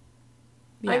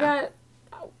 Yeah.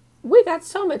 We got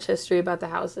so much history about the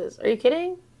houses. Are you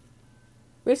kidding?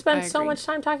 We spent so agree. much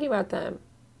time talking about them.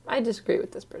 I disagree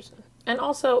with this person. And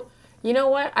also, you know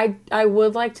what? I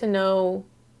would like to know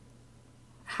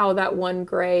how that one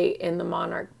gray in the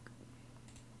Monarch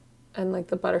and like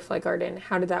the Butterfly Garden,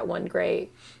 how did that one gray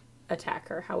attack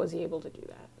her? How was he able to do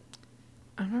that?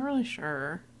 I'm not really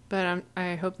sure, but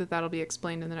I hope that that'll be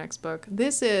explained in the next book.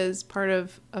 This is part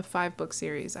of a 5-book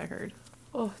series, I heard.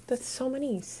 Oh, that's so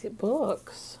many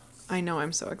books. I know,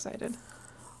 I'm so excited.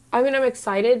 I mean, I'm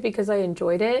excited because I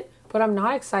enjoyed it, but I'm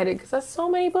not excited because that's so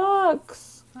many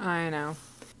books. I know.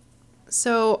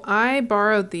 So I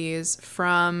borrowed these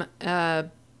from a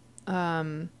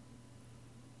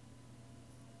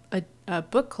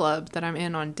book club that I'm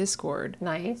in on Discord.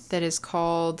 Nice. That is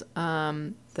called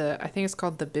I think it's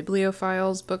called the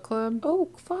Bibliophiles Book Club. Oh,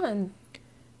 fun.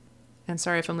 And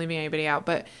sorry if I'm leaving anybody out,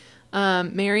 but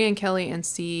Mary and Kelly and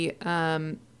C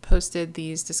posted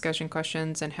these discussion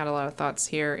questions and had a lot of thoughts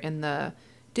here in the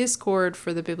Discord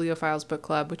for the Bibliophiles Book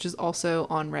Club, which is also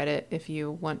on Reddit if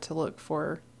you want to look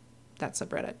for that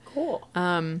subreddit. Cool.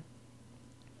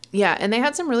 Yeah, and they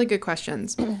had some really good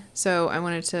questions. So I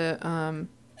wanted to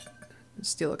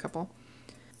steal a couple.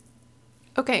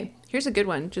 Okay, here's a good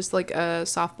one. Just like a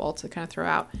softball to kind of throw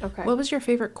out. Okay. What was your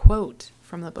favorite quote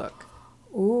from the book?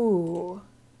 Ooh.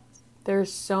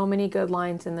 There's so many good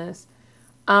lines in this.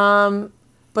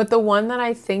 But the one that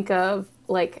I think of,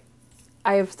 like,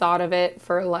 I have thought of it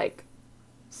for, like,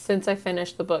 since I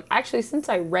finished the book. Actually, since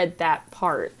I read that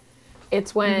part.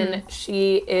 It's when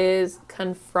she is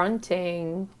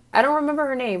confronting... I don't remember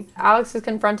her name. Alex is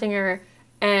confronting her,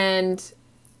 and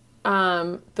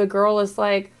the girl is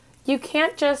like, you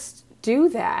can't just do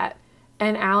that.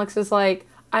 And Alex is like,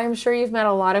 I'm sure you've met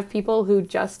a lot of people who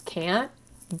just can't,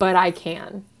 but I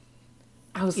can.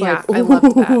 I was like, ooh, I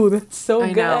loved that. That's so good.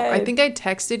 I know. I think I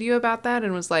texted you about that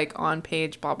and was like, on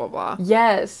page blah, blah, blah.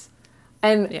 Yes.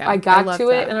 And yeah, I got to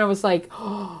it, that. and I was like,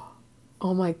 oh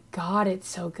my God, it's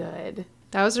so good.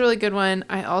 That was a really good one.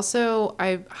 I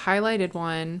highlighted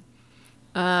one,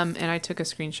 and I took a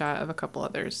screenshot of a couple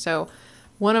others. So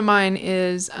one of mine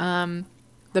is,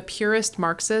 the purest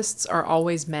Marxists are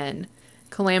always men.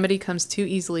 Calamity comes too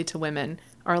easily to women.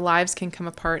 Our lives can come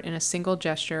apart in a single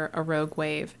gesture, a rogue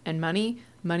wave. And money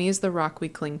is the rock we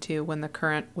cling to when the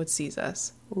current would seize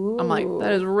us. Ooh. I'm like,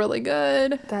 that is really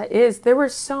good. That is. There were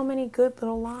so many good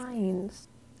little lines.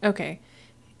 Okay,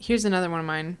 here's another one of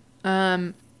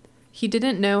mine. He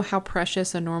didn't know how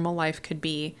precious a normal life could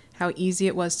be, how easy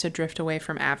it was to drift away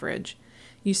from average.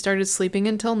 You started sleeping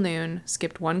until noon,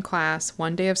 skipped one class,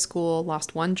 one day of school,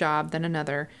 lost one job, then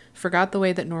another, forgot the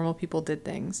way that normal people did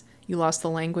things. You lost the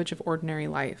language of ordinary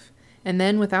life. And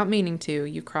then, without meaning to,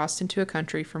 you crossed into a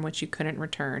country from which you couldn't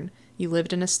return. You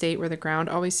lived in a state where the ground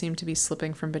always seemed to be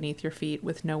slipping from beneath your feet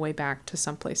with no way back to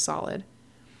someplace solid.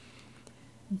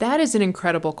 That is an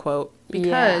incredible quote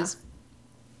because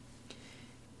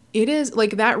it is,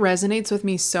 like, that resonates with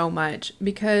me so much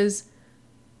because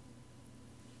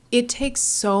it takes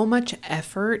so much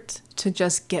effort to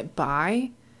just get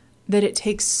by that it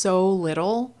takes so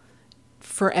little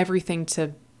for everything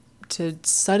to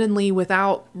suddenly,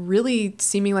 without really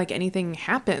seeming like anything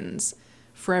happens,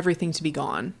 for everything to be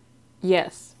gone.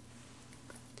 Yes.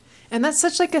 And that's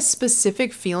such like a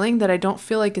specific feeling that I don't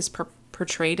feel like is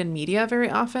portrayed in media very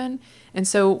often. And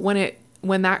so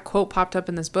when that quote popped up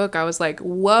in this book, I was like,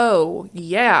 whoa,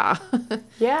 yeah.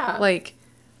 Yeah. Like,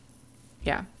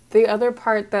 yeah. The other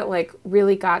part that, like,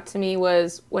 really got to me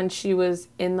was when she was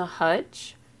in the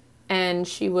hutch and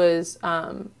she was,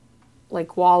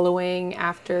 like, wallowing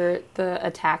after the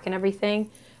attack and everything.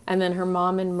 And then her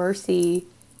mom and Mercy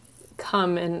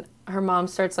come and her mom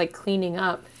starts, like, cleaning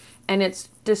up. And it's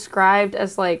described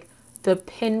as, like, the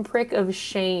pinprick of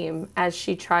shame as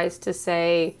she tries to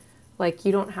say, like,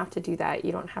 you don't have to do that.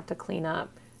 You don't have to clean up.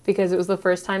 Because it was the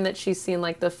first time that she's seen,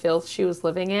 like, the filth she was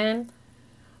living in.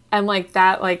 And, like,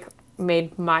 that, like,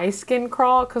 made my skin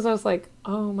crawl because I was like,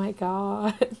 oh, my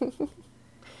God.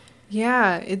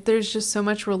 Yeah, there's just so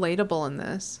much relatable in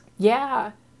this.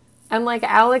 Yeah. And, like,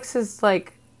 Alex is,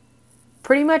 like,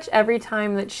 pretty much every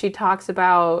time that she talks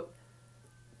about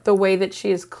the way that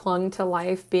she has clung to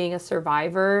life being a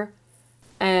survivor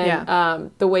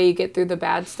and the way you get through the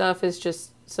bad stuff is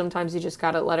just sometimes you just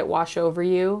got to let it wash over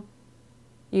you.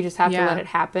 You just have to let it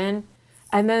happen.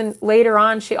 And then later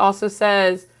on, she also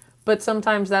says, but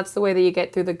sometimes that's the way that you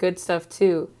get through the good stuff,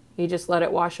 too. You just let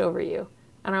it wash over you.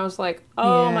 And I was like,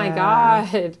 oh, my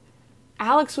God.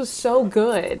 Alex was so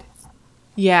good.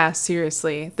 Yeah,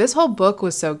 seriously. This whole book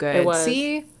was so good. It was.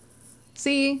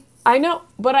 See? I know,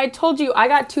 but I told you, I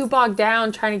got too bogged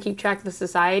down trying to keep track of the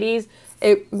societies.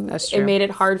 That's true. It made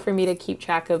it hard for me to keep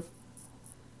track of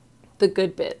the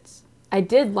good bits. I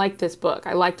did like this book.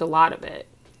 I liked a lot of it.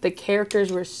 The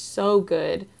characters were so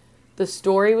good. The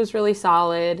story was really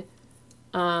solid.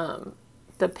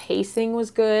 The pacing was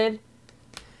good.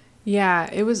 Yeah,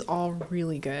 it was all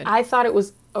really good. I thought it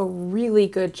was a really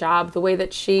good job, the way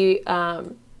that she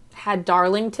had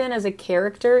Darlington as a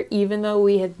character, even though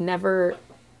we had never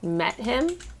met him.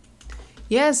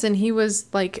 Yes, and he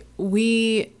was like,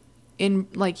 yeah,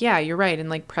 you're right. In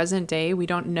like present day, we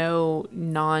don't know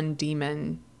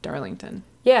non-demon Darlington.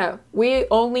 Yeah, we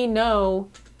only know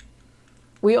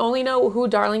who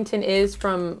Darlington is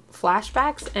from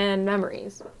flashbacks and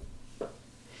memories.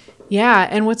 Yeah,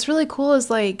 and what's really cool is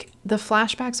like the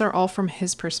flashbacks are all from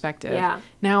his perspective. Yeah.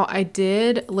 Now, I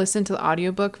did listen to the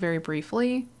audiobook very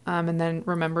briefly, and then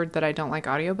remembered that I don't like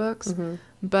audiobooks. Mm-hmm.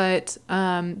 But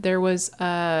there was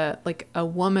a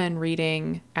woman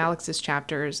reading Alex's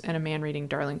chapters and a man reading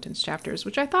Darlington's chapters,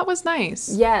 which I thought was nice.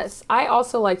 Yes, I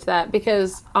also liked that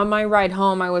because on my ride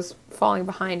home I was falling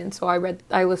behind, and so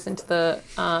I listened to the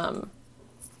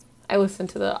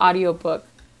audiobook,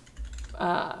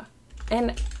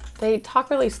 and they talk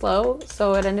really slow,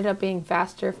 so it ended up being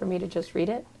faster for me to just read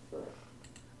it.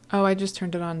 Oh, I just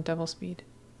turned it on double speed.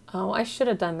 Oh, I should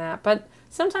have done that, but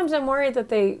sometimes I'm worried that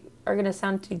they are going to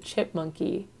sound too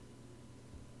chipmunky.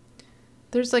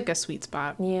 There's like a sweet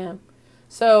spot. Yeah.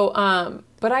 So,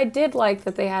 but I did like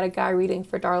that they had a guy reading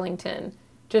for Darlington,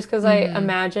 just because I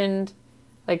imagined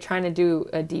like trying to do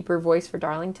a deeper voice for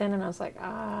Darlington, and I was like,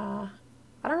 I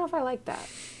don't know if I like that.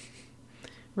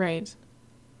 Right.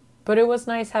 But it was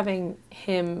nice having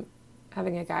a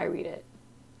guy read it.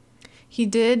 He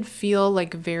did feel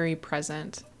like very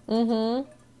present. Mm-hmm.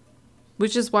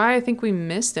 Which is why I think we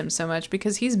missed him so much,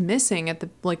 because he's missing at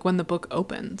when the book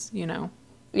opens, you know?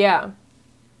 Yeah.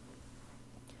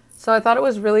 So I thought it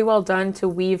was really well done to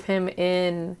weave him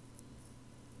in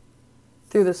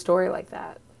through the story like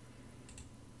that.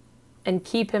 And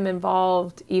keep him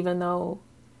involved even though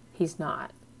he's not.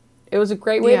 It was a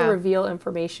great way to reveal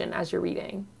information as you're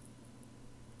reading.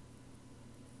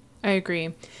 I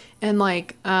agree. And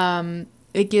like,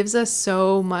 it gives us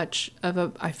so much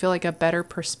of I feel like a better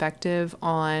perspective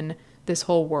on this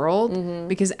whole world,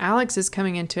 because Alex is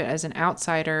coming into it as an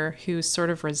outsider who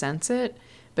sort of resents it,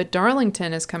 but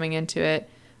Darlington is coming into it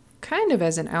kind of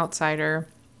as an outsider,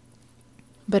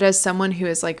 but as someone who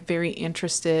is like very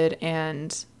interested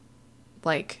and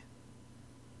like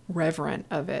reverent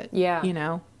of it. Yeah. You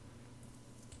know?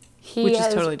 Which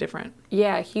is totally different.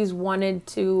 Yeah, he's wanted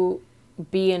to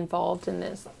be involved in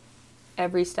this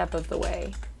every step of the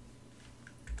way.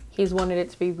 He's wanted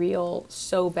it to be real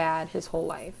so bad his whole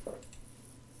life.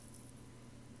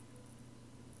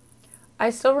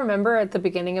 I still remember at the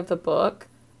beginning of the book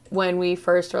when we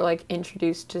first are like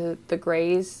introduced to the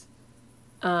Greys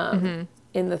in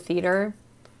the theater,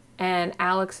 and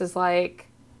Alex is like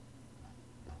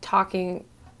talking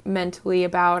mentally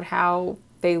about how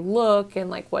they look and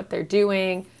like what they're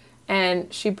doing,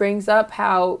 and she brings up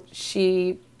how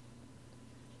she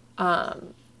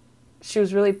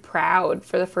was really proud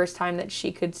for the first time that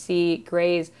she could see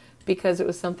Greys because it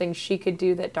was something she could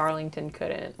do that Darlington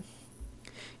couldn't.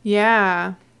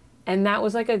 Yeah. And that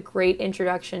was like a great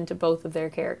introduction to both of their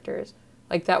characters.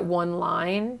 Like that one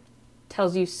line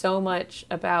tells you so much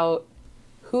about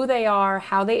who they are,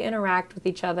 how they interact with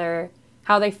each other,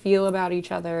 how they feel about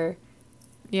each other.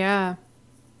 Yeah.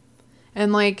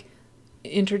 And like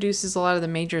introduces a lot of the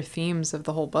major themes of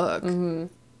the whole book. Mm-hmm.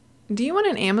 Do you want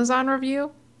an Amazon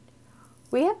review?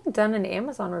 We haven't done an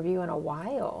Amazon review in a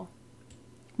while.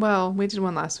 Well, we did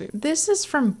one last week. This is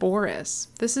from Boris.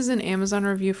 This is an Amazon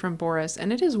review from Boris,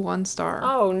 and it is 1 star.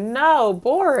 Oh no,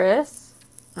 Boris.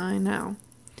 I know.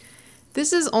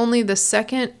 This is only the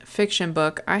second fiction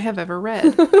book I have ever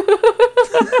read.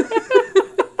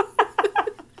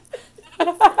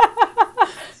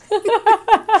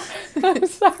 I'm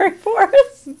sorry,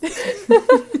 Boris.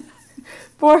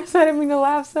 Boris, I didn't mean to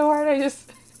laugh so hard. I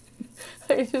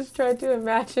just tried to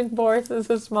imagine Boris as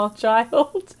a small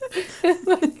child.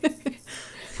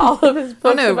 All of his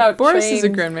books about Boris trains. is a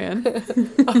grown man.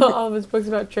 All of his books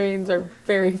about trains are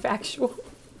very factual.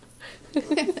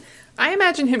 I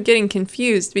imagine him getting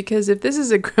confused because if this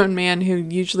is a grown man who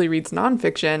usually reads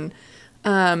nonfiction,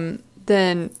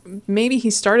 then maybe he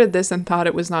started this and thought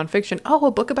it was nonfiction. Oh,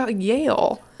 a book about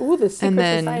Yale. Ooh, the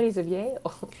Secret Societies of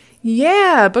Yale.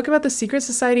 Yeah, a book about the Secret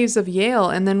Societies of Yale,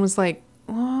 and then was like,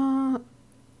 I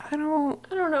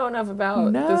don't know enough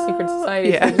about the Secret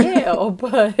Societies of Yale,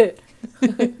 but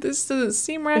this doesn't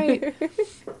seem right.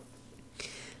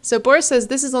 So Boris says,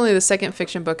 this is only the second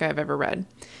fiction book I've ever read.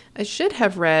 I should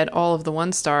have read all of the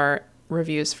 1-star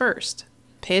reviews first.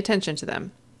 Pay attention to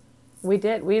them. We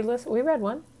did. We read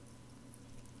one.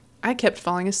 I kept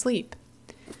falling asleep.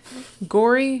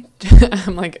 Gory.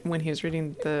 I'm like, when he was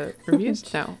reading the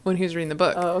reviews? No, when he was reading the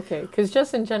book. Oh, okay. Because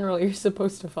just in general, you're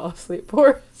supposed to fall asleep,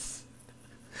 Boris.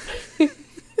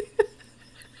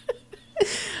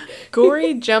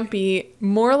 Gory, jumpy,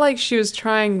 more like she was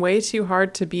trying way too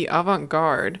hard to be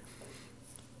avant-garde.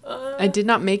 I did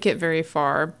not make it very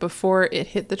far before it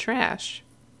hit the trash.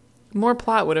 More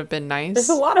plot would have been nice. There's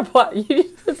a lot of plot.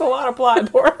 There's a lot of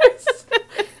plot, Boris.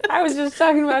 I was just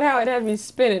talking about how it had me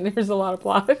spinning. There's a lot of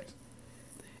plot.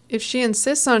 If she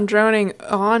insists on droning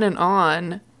on and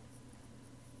on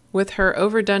with her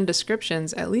overdone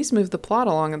descriptions, at least move the plot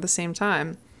along at the same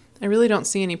time. I really don't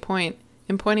see any point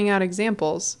in pointing out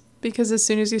examples, because as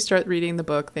soon as you start reading the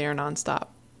book, they are nonstop.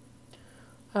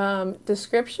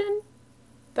 Description?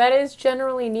 That is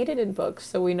generally needed in books,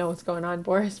 so we know what's going on,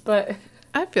 Boris, but...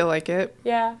 I feel like it.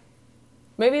 Yeah.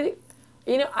 Maybe,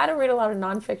 I don't read a lot of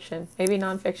nonfiction. Maybe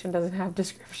nonfiction doesn't have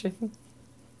description.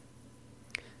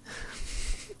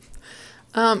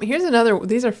 Here's another,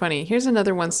 these are funny. Here's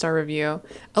another 1-star review.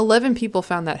 11 people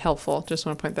found that helpful. Just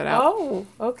want to point that out. Oh,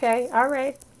 okay. All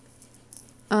right.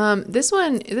 This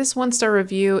 1-star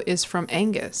review is from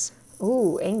Angus.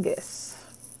 Ooh, Angus.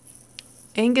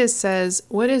 Angus says,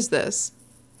 "What is this?"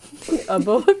 A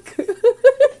book?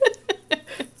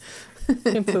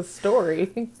 It's a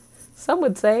story. Some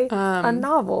would say a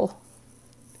novel.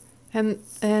 And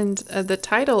the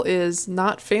title is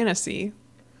not fantasy.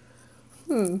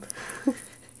 I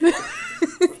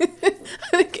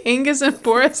think Angus and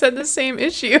Boris had the same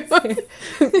issue.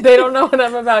 They don't know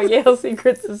enough about Yale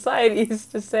secret societies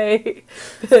to say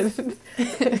that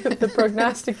the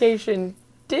prognostication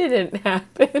didn't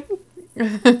happen.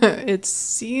 It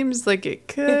seems like it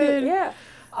could. Yeah.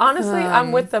 Honestly,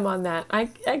 I'm with them on that. I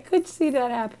could see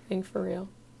that happening for real.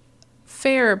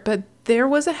 Fair, but there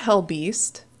was a hell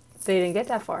beast. They didn't get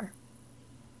that far.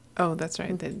 Oh, that's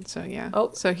right. So yeah.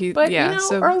 Oh, so he. But yeah.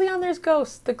 so early on, there's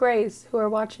ghosts, the Greys, who are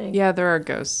watching. Yeah, there are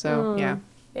ghosts. So yeah.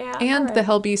 Yeah. And right. the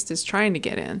hell beast is trying to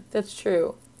get in. That's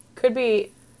true. Could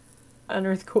be an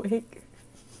earthquake.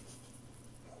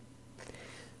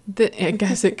 I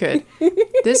guess it could.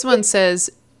 This one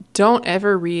says, "Don't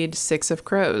ever read Six of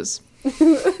Crows."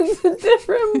 It's a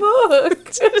different book.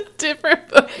 It's a different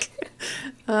book.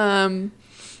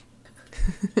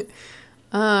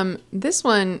 This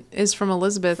one is from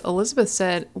Elizabeth. Elizabeth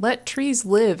said, "Let trees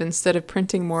live instead of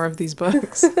printing more of these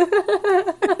books."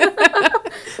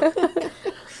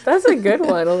 That's a good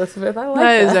one, Elizabeth. I like that.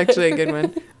 That is actually a good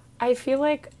one. I feel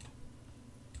like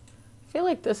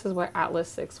this is what Atlas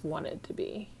 6 wanted to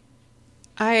be.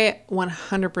 I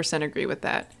 100% agree with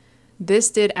that. This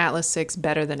did Atlas 6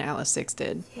 better than Atlas 6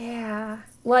 did. Yeah.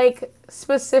 Like,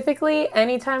 specifically,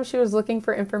 anytime she was looking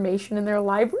for information in their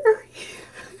library.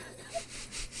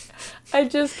 I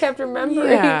just kept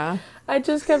remembering. Yeah. I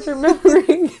just kept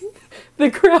remembering the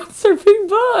crowd surfing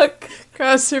book.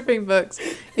 Crowd surfing books.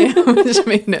 Yeah, which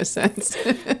made no sense.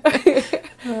 So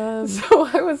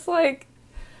I was like,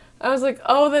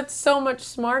 oh, that's so much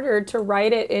smarter to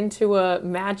write it into a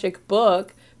magic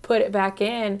book, put it back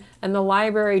in, and the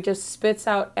library just spits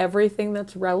out everything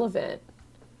that's relevant.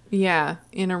 Yeah,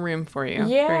 in a room for you.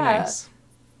 Yeah. Very nice.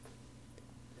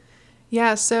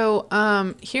 Yeah, so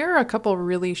here are a couple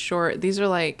really short, these are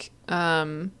like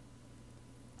 4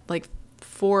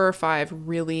 or 5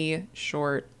 really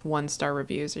short 1-star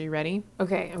reviews. Are you ready?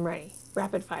 Okay, I'm ready.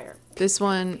 Rapid fire. This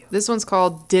one's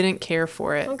called "Didn't Care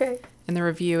for It." Okay. And the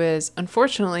review is,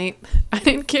 "Unfortunately, I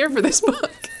didn't care for this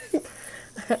book."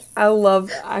 I love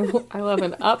an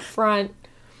upfront,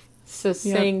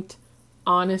 succinct,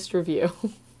 honest review.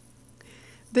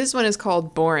 This one is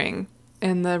called "Boring."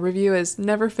 And the review is,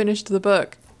 "Never finished the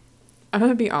book." I'm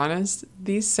going to be honest.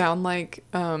 These sound like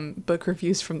book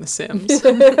reviews from The Sims.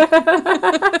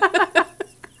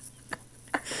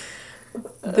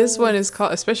 This one is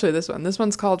called, especially this one. This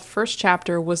one's called "First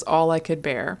Chapter Was All I Could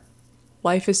Bear.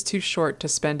 Life is too short to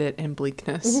spend it in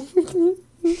bleakness."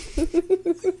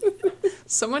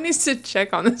 Someone needs to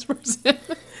check on this person.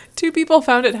 2 people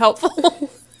found it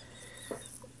helpful.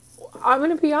 I'm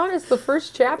going to be honest. The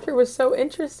first chapter was so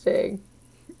interesting.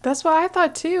 That's what I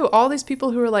thought too. All these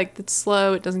people who were like, "It's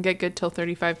slow, it doesn't get good till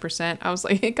 35%. I was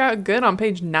like, it got good on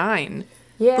page 9.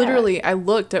 Yeah. Literally, I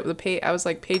looked at the page. I was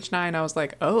like, page 9. I was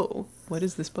like, oh, what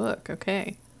is this book?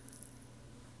 Okay.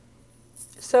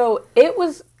 So it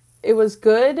was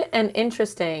good and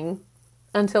interesting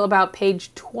until about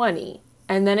page 20.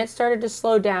 And then it started to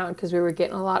slow down because we were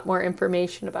getting a lot more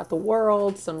information about the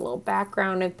world, some little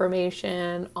background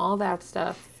information, all that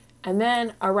stuff. And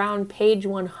then around page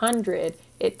 100,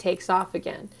 it takes off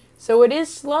again. So it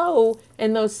is slow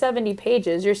in those 70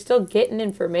 pages. You're still getting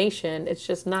information. It's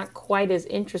just not quite as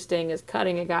interesting as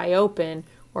cutting a guy open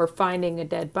or finding a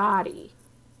dead body.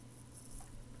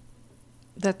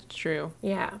 That's true.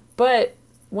 Yeah. But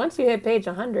once you hit page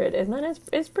 100, and then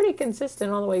it's pretty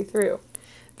consistent all the way through.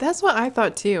 That's what I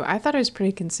thought too. I thought it was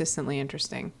pretty consistently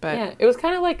interesting. But yeah, it was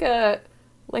kind of like a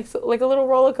little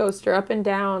roller coaster up and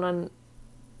down on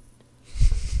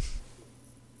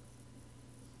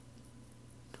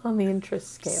the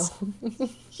interest scale.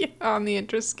 Yeah, on the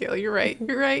interest scale. You're right.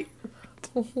 You're right.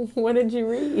 What did you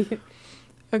read?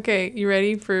 Okay, you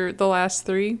ready for the last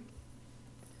 3?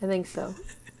 I think so.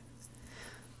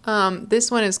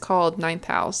 This one is called Ninth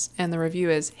House, and the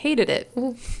review is hated it.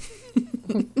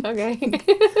 Okay.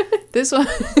 This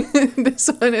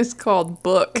one is called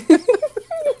Book.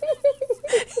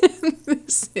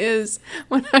 This is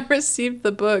when I received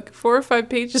the book, 4 or 5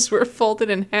 pages were folded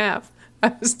in half.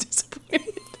 I was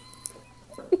disappointed.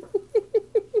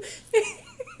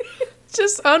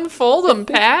 Just unfold them,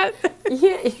 Pat.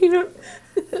 Yeah,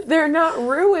 they're not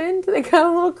ruined. They got a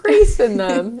little crease in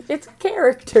them. It's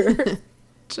character.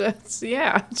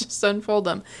 Just unfold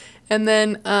them. And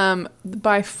then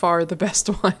by far the best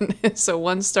one is a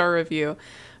 1-star review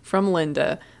from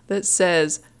Linda that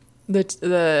says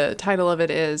the title of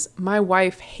it is "My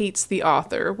Wife Hates the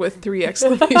Author" with 3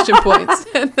 exclamation points.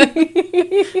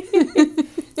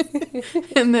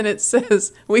 And then it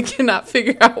says, "We cannot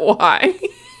figure out why."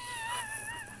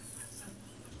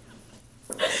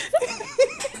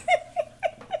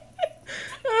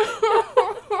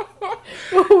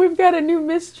 Well, we've got a new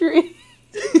mystery.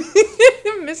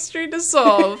 Mystery to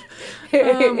solve.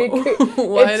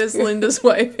 Why does Linda's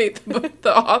wife hate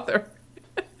the author?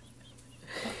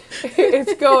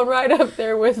 It's going right up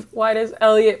there with why does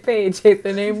Elliot Page hate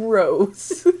the name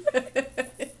Rose?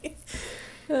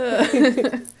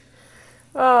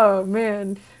 Oh,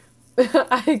 man.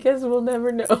 I guess we'll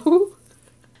never know.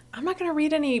 I'm not going to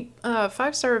read any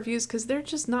 5-star reviews because they're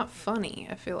just not funny,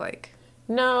 I feel like.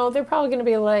 No, they're probably going to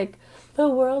be like, the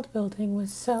world building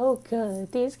was so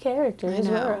good. These characters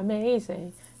were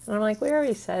amazing. And I'm like, we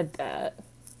already said that.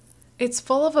 It's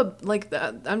full of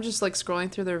I'm just like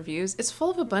scrolling through the reviews. It's full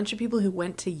of a bunch of people who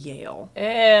went to Yale.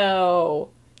 Ew.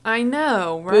 I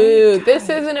know, right? Boo, this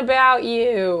isn't about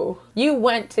you. You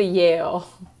went to Yale.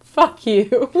 Fuck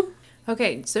you.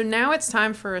 Okay, so now it's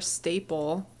time for a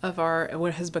staple of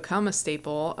what has become a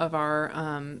staple of our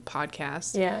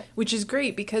podcast. Yeah. Which is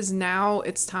great because now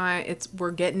it's time,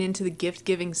 we're getting into the gift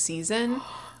giving season.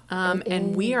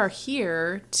 And we are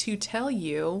here to tell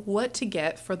you what to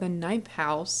get for the Ninth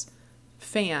House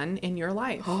fan in your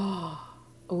life.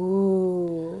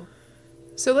 Ooh.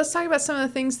 So let's talk about some of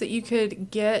the things that you could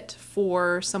get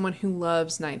for someone who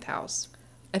loves Ninth House.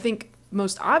 I think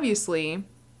most obviously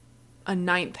a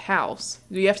ninth house.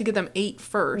 You have to get them 8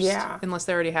 first. Yeah. Unless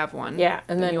they already have one. Yeah.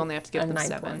 And then you only have to give them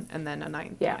 7 one. and then a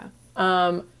ninth. Yeah.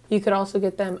 You could also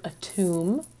get them a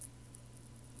tomb.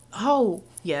 Oh,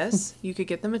 yes. You could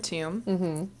get them a tomb.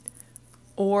 Mm-hmm.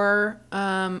 Or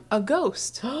a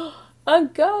ghost. A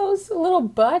ghost, a little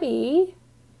buddy.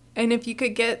 And if you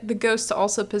could get the ghost to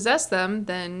also possess them,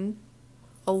 then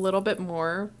a little bit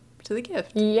more to the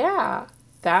gift. Yeah.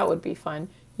 That would be fun.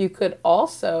 You could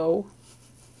also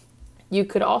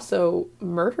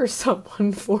murder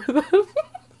someone for them.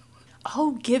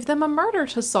 Oh, give them a murder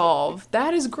to solve.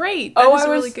 That is great. That is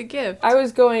a really good gift. I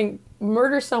was going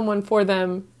murder someone for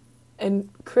them and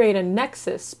create a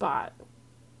nexus spot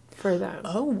for them.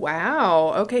 Oh,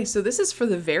 wow. Okay, so this is for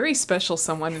the very special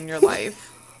someone in your life.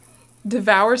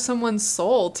 Devour someone's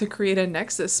soul to create a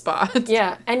nexus spot.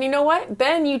 Yeah, and you know what?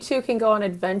 Then you two can go on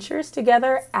adventures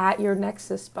together at your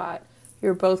nexus spot.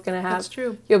 You're both going to have... That's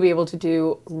true. You'll be able to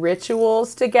do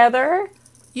rituals together.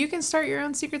 You can start your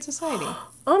own secret society.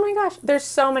 Oh my gosh, there's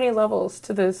so many levels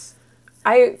to this.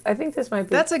 I think this might be...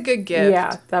 That's a good gift.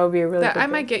 Yeah, that would be a really good I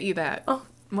might get you that. Oh.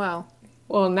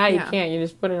 Well, now you can't. You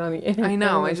just put it on the internet. I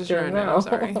know. I just ruined it. I'm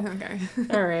sorry. Okay.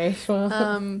 All right.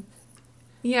 Well.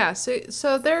 Yeah.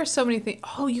 So there are so many things.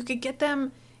 Oh, you could get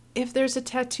them if there's a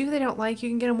tattoo they don't like. You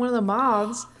can get them one of the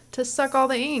moths to suck all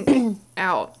the ink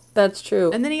out. That's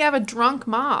true. And then you have a drunk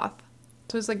moth.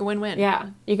 So it's like a win-win. Yeah,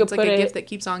 you could put like a gift that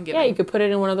keeps on giving. Yeah, you could put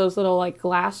it in one of those little like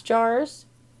glass jars.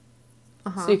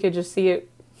 So you could just see it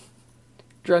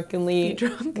drunkenly,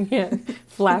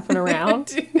 flapping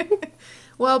around.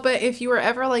 Well, but if you were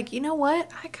ever like, you know what?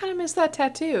 I kind of miss that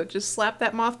tattoo. Just slap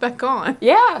that moth back on.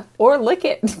 Yeah, or lick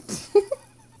it.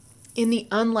 In the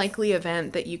unlikely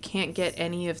event that you can't get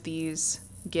any of these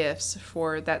gifts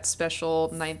for that special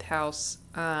ninth house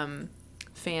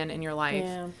fan in your life,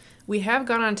 we have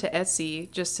gone on to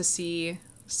Etsy just to see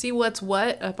see what's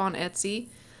what up on Etsy.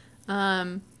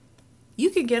 You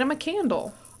could get him a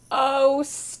candle. Oh,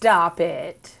 stop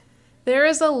it. There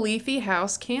is a leafy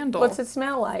house candle. What's it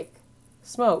smell like?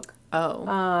 Smoke.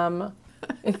 Oh.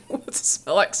 What's it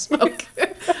smell like? Smoke.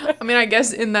 I mean, I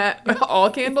guess in that all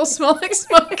candles smell like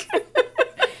smoke.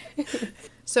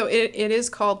 So it is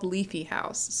called Leafy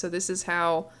House. So this is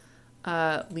how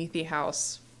Leafy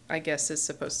House, I guess, is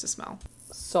supposed to smell.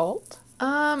 Salt?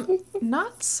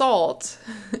 Not salt,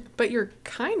 but you're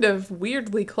kind of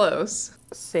weirdly close.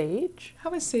 Sage?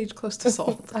 How is sage close to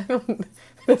salt? I don't.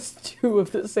 That's two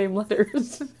of the same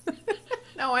letters.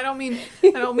 No, I don't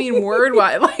mean word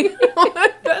wise. Like,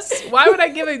 why would I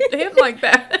give a hint like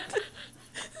that?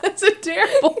 That's a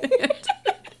terrible hint.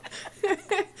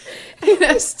 It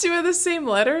has two of the same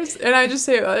letters, and I just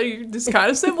say, "Oh, you're just kind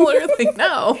of similar." Like,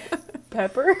 no.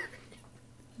 Pepper?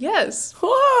 Yes.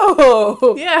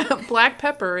 Whoa! Yeah, black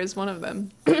pepper is one of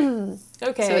them.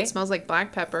 Okay. So it smells like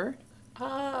black pepper.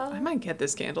 I might get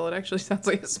this candle. It actually sounds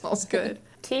like it smells good.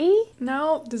 Tea?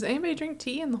 No, does anybody drink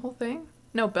tea in the whole thing?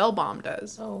 No, Bell Bomb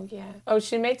does. Oh, yeah. Oh,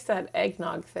 she makes that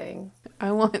eggnog thing.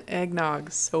 I want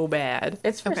eggnog so bad.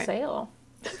 It's for sale.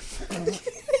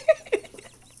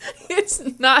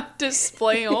 It's not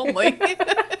display only.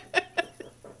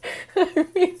 I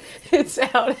mean, it's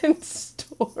out in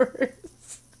stores.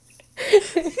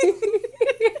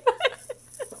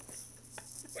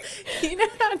 You know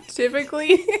how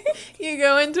typically you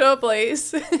go into a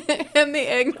place and the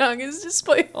eggnog is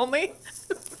display only?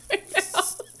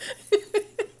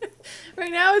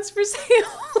 Right now it's for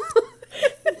sale.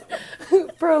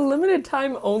 For a limited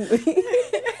time only.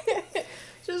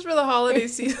 Just for the holiday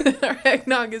season, our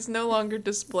eggnog is no longer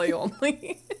display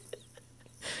only.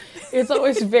 It's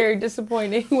always very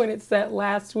disappointing when it's that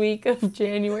last week of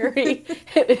January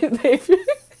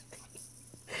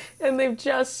and they've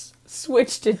just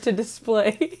switched it to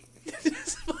display.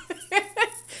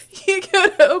 You go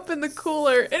to open the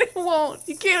cooler and it won't.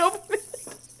 You can't open it.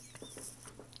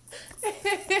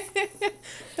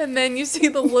 And then you see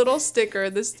the little sticker,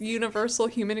 this universal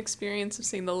human experience of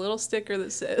seeing the little sticker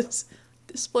that says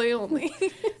display only.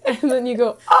 And then you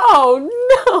go, oh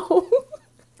no!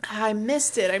 I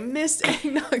missed it. I missed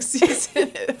eggnog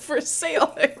season. For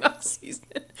sale eggnog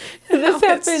season. This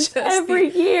happens every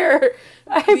year.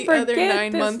 I the forget other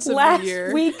 9 months this of last the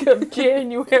year. week of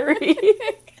January.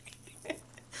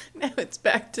 Now it's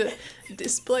back to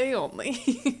display only.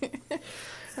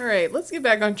 All right, let's get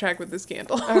back on track with this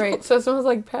candle. All right, so it smells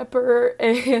like pepper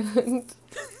and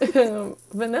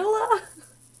vanilla?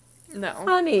 No.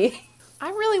 Honey. I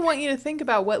really want you to think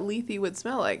about what Lethe would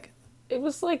smell like. It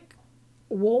was like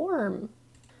warm.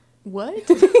 What?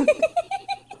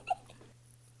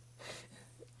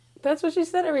 That's what she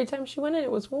said every time she went in.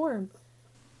 It was warm.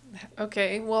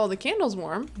 Okay, well, the candle's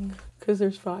warm. Because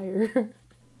there's fire.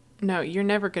 No, you're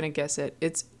never going to guess it.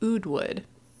 It's oud wood.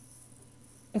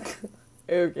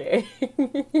 Okay.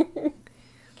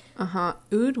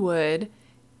 Oud wood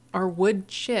are wood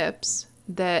chips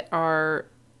that are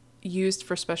used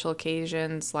for special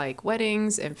occasions like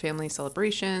weddings and family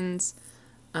celebrations.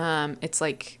 It's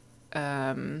like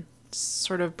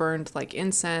sort of burned like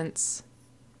incense.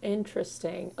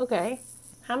 Interesting. Okay.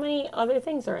 How many other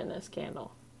things are in this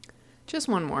candle? Just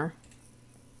one more.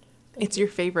 It's your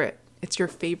favorite. It's your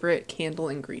favorite candle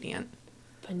ingredient.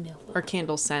 Vanilla. Or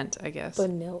candle scent, I guess.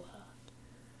 Vanilla.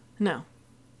 No.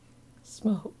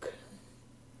 Smoke.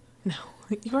 No.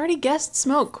 You already guessed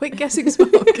smoke. Quit guessing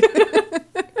smoke.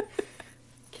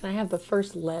 Can I have the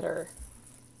first letter?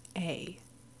 A.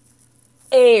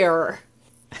 Air.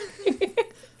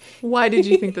 Why did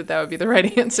you think that would be the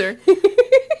right answer?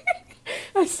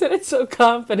 I said it so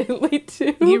confidently,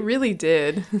 too. You really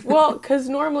did. Well, because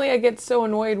normally I get so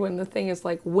annoyed when the thing is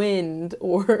like wind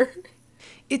or...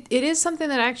 It is something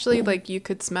that actually, like, you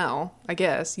could smell, I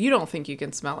guess. You don't think you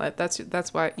can smell it.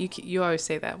 That's why you always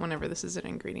say that whenever this is an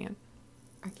ingredient.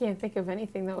 I can't think of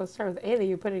anything that would start with A that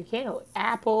you put in a candle.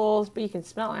 Apples, but you can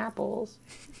smell apples.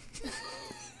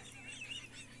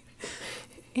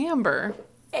 Amber.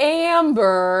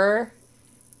 Amber.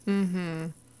 Mm-hmm.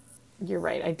 You're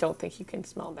right. I don't think you can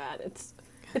smell that.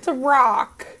 It's a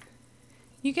rock.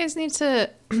 You guys need to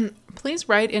please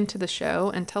write into the show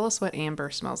and tell us what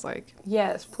amber smells like.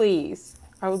 Yes, please.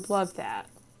 I would love that.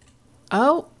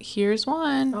 Oh, here's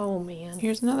one. Oh, man.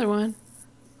 Here's another one.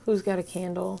 Who's got a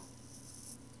candle?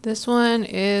 This one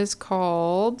is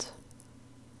called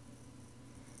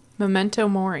Memento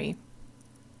Mori.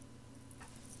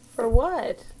 For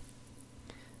what?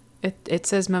 It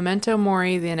says Memento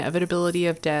Mori, the inevitability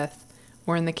of death,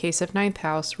 Or in the case of ninth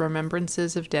house,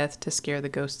 remembrances of death to scare the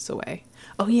ghosts away.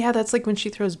 Oh yeah, that's like when she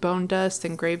throws bone dust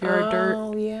and graveyard dirt.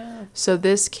 Oh, yeah. So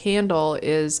this candle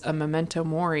is a memento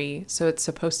mori, so it's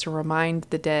supposed to remind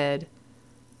the dead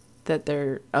that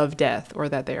they're of death or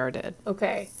that they are dead.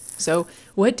 Okay. So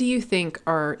what do you think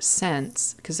are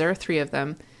scents, because there are 3 of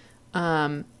them,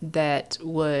 that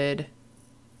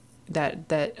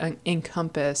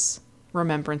encompass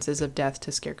remembrances of death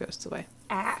to scare ghosts away?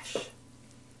 Ash.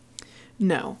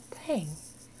 No. Dang. I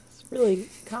was really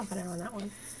confident on that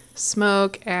one.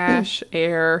 Smoke, ash,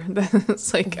 air.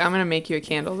 That's like, I'm going to make you a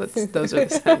candle. Those are the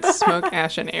scents. Smoke,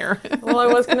 ash, and air. Well, I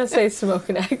was going to say smoke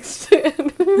next.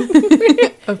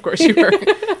 Of course you were.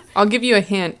 I'll give you a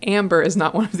hint. Amber is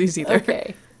not one of these either.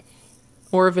 Okay.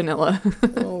 Or vanilla.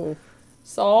 Oh.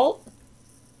 Salt?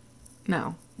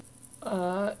 No.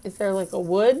 Is there like a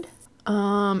wood?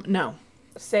 No.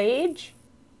 Sage?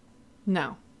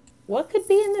 No. What could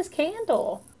be in this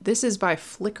candle? This is by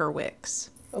Flicker Wicks.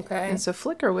 Okay. And so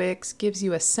Flicker Wicks gives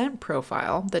you a scent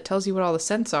profile that tells you what all the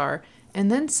scents are,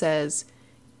 and then says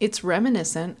it's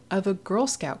reminiscent of a Girl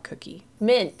Scout cookie.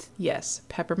 Mint. Yes.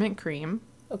 Peppermint cream.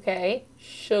 Okay.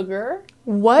 Sugar.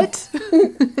 What?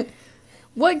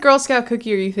 What Girl Scout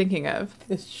cookie are you thinking of?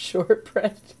 The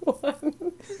shortbread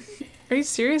one. Are you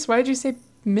serious? Why did you say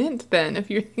mint then if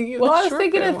you're thinking of Well, the I was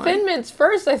thinking shortbread of one? Thin Mints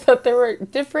first. I thought there were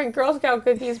different Girl Scout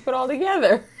cookies put all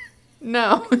together.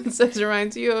 No, it says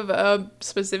reminds you of a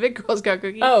specific Girl Scout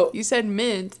cookie. Oh. You said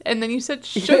mint, and then you said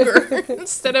sugar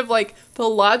instead of like the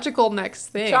logical next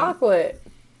thing. Chocolate.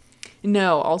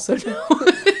 No, also no.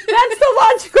 That's the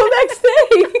logical next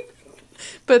thing.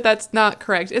 But that's not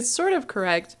correct. It's sort of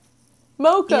correct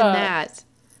Mocha. in that.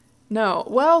 No,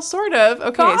 well, sort of.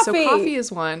 Okay, so Coffee. coffee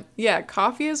is one. Yeah,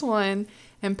 coffee is one,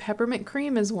 and peppermint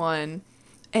cream is one,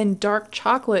 and dark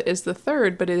chocolate is the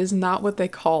third, but it is not what they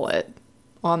call it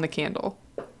on the candle.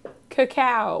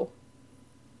 Cacao.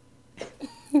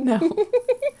 No.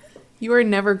 You are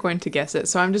never going to guess it,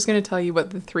 so I'm just going to tell you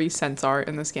what the 3 scents are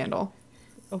in this candle.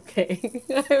 Okay.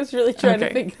 I was really trying to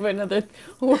Okay. think of another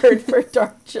word for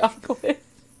dark chocolate.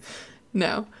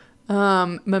 No.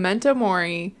 Memento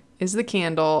Mori is the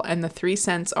candle, and the 3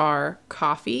 scents are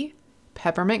coffee,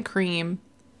 peppermint cream,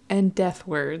 and death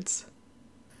words.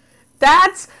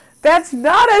 That's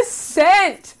not a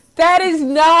scent. That is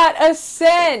not a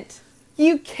scent.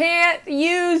 You can't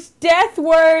use death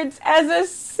words as a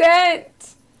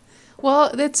scent.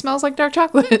 Well, it smells like dark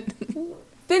chocolate.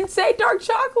 Then say dark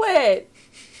chocolate.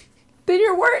 Then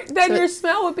your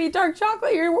smell would be dark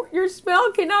chocolate. Your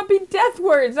smell cannot be death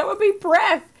words. That would be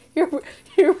breath. Your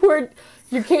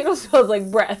candle smells like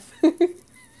breath.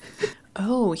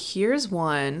 Oh, here's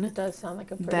one. It does sound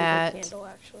like a pretty That- good candle,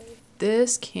 actually.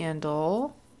 This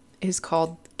candle is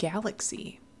called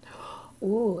Galaxy.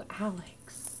 Ooh,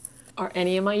 Alex. Are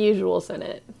any of my usuals in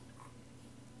it?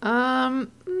 I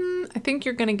think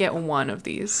you're gonna get one of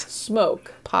these.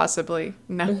 Smoke. Possibly.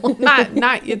 No,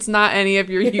 not. It's not any of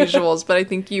your usuals, but I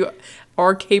think you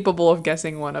are capable of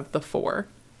guessing one of the 4.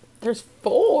 There's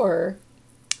 4.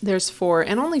 There's 4,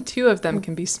 and only 2 of them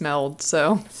can be smelled.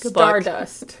 So good luck.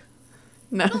 Stardust.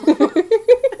 No.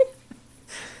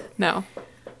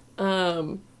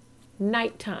 No.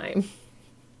 Nighttime.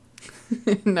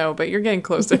 No, but you're getting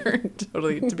closer.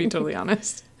 Totally, to be totally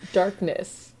honest.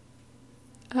 Darkness.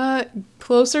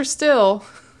 Closer still.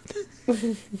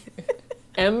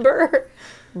 Ember.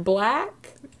 Black.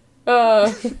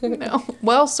 No.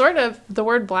 Well, sort of. The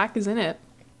word black is in it.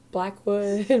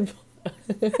 Blackwood.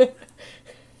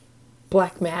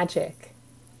 Black magic.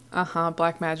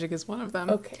 Black magic is one of them.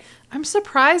 Okay. I'm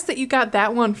surprised that you got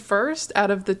that one first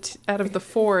out of the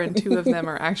 4, and 2 of them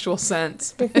are actual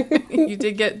scents. You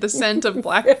did get the scent of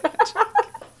black magic.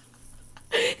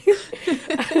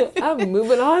 I'm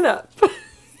moving on up.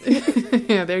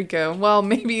 Yeah, there you go. Well,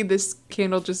 maybe this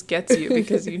candle just gets you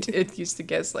because you did used to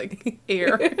guess like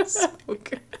air,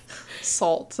 smoke,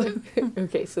 salt.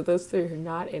 Okay, so those 3 are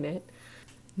not in it.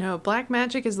 No, black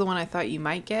magic is the one I thought you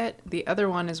might get. The other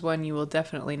one is one you will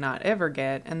definitely not ever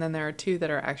get. And then there are 2 that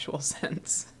are actual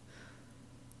scents.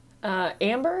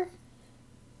 Amber.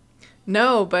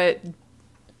 No, but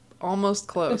almost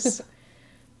close.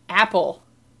 Apple.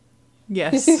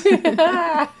 Yes.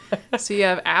 So you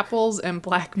have apples and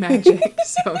black magic.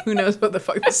 So who knows what the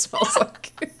fuck this smells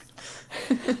like.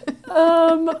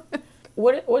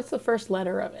 What's the first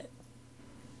letter of it?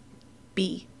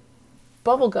 B.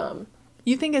 Bubblegum.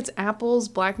 You think it's apples,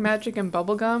 black magic, and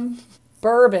bubblegum?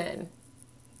 Bourbon.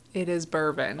 It is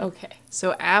bourbon. Okay.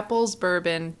 So apples,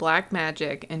 bourbon, black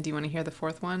magic, and do you want to hear the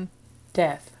 4th one?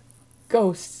 Death.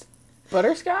 Ghosts.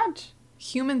 Butterscotch.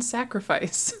 Human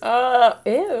sacrifice.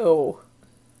 Ew.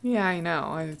 Yeah, I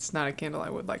know. It's not a candle I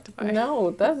would like to buy.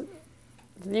 No,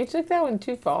 you took that one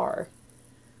too far.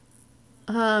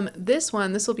 This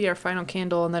will be our final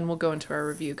candle, and then we'll go into our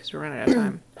review because we're running out of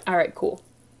time. All right, cool.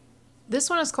 This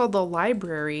one is called The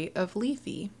Library of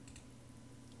Lethe.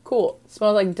 Cool.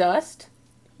 Smells like dust?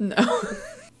 No.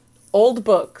 Old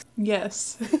books.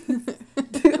 Yes.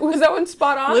 Was that one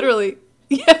spot on? Literally.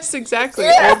 Yes, exactly.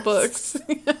 Yes! Old books.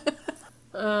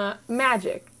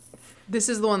 Magic. This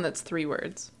is the one that's 3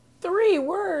 words. 3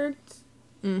 words?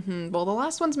 Mm-hmm. Well, the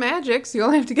last one's magic, so you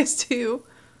only have to guess 2.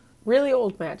 Really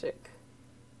old magic.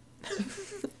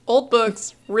 Old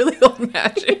books, really old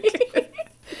magic.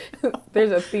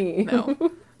 There's a theme.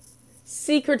 No.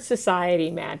 Secret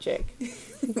society magic.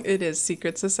 It is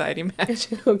secret society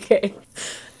magic. Okay.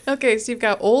 Okay, so you've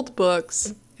got old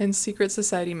books and secret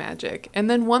society magic. And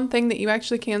then one thing that you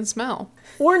actually can smell.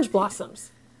 Orange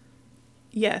blossoms.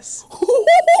 Yes.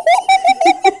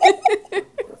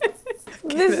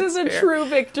 This is a true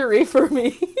victory for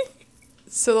me.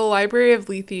 So the Library of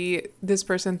Lethe, this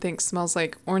person thinks smells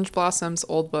like orange blossoms,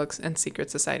 old books, and secret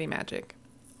society magic.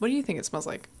 What do you think it smells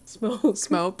like?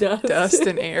 Smoke, dust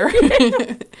and air.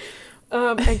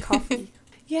 And coffee.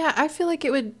 Yeah, I feel like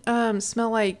it would smell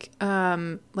like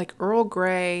Earl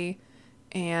Grey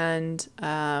and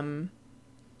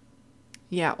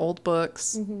old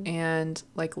books and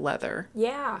like leather.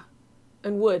 Yeah.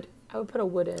 And wood. I would put a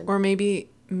wood in. Or maybe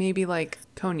like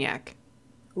cognac.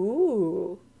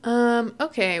 Ooh.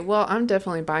 Okay, well, I'm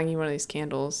definitely buying you one of these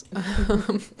candles.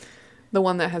 The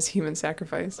one that has human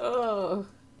sacrifice. Oh.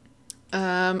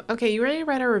 Okay, you ready to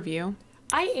write our review?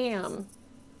 I am.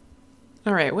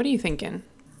 All right, what are you thinking?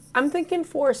 I'm thinking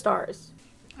 4 stars.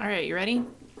 All right, you ready?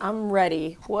 I'm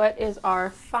ready. What is our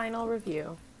final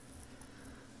review?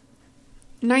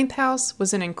 Ninth House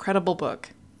was an incredible book.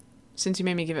 Since you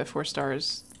made me give it 4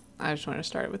 stars, I just want to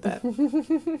start with that.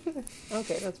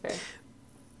 Okay, that's fair.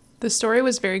 The story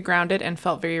was very grounded and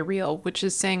felt very real, which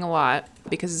is saying a lot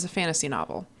because it's a fantasy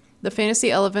novel. The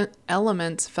fantasy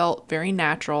elements felt very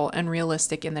natural and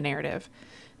realistic in the narrative.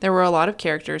 There were a lot of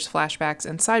characters, flashbacks,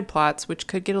 and side plots, which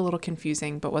could get a little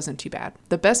confusing, but wasn't too bad.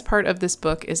 The best part of this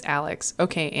book is Alex,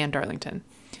 and Darlington.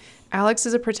 Alex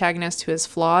is a protagonist who is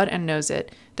flawed and knows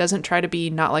it, doesn't try to be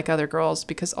not like other girls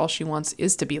because all she wants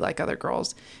is to be like other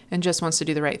girls, and just wants to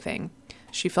do the right thing.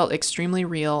 She felt extremely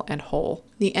real and whole.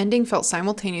 The ending felt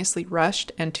simultaneously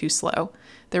rushed and too slow.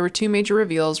 There were 2 major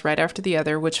reveals right after the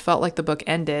other, which felt like the book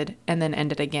ended and then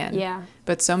ended again. Yeah.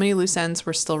 But so many loose ends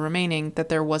were still remaining that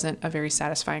there wasn't a very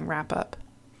satisfying wrap-up.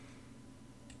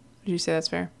 Would you say that's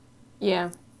fair?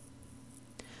 Yeah.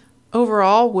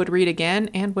 Overall, would read again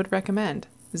and would recommend.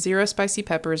 0 spicy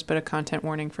peppers, but a content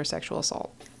warning for sexual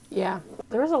assault. Yeah.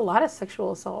 There was a lot of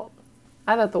sexual assault.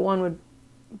 I thought the one would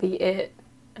be it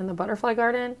in the butterfly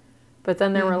garden, but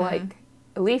then there were like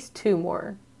at least 2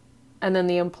 more. And then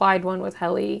the implied one with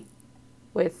Helly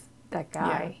with that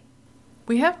guy. Yeah.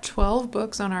 We have 12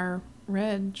 books on our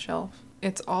read shelf.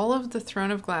 It's all of the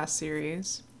Throne of Glass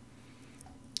series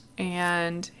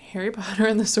and Harry Potter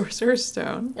and the Sorcerer's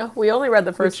Stone. Oh, we only read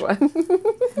the first one.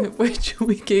 Which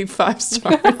we gave 5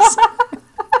 stars.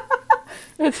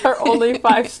 It's our only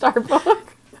 5-star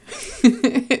book.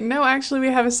 No, actually we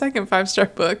have a second 5-star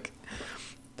book.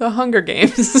 The Hunger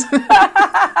Games.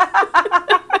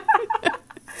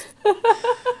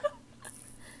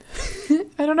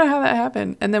 I don't know how that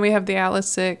happened. And then we have the Atlas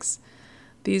 6,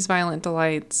 These Violent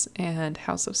Delights, and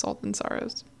House of Salt and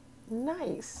Sorrows.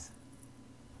 Nice.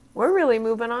 We're really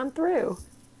moving on through.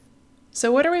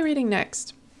 So what are we reading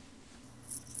next?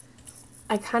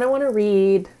 I kind of want to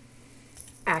read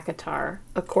ACOTAR,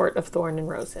 A Court of Thorn and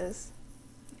Roses.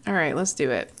 All right, let's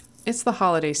do it. It's the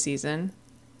holiday season.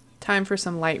 Time for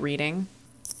some light reading.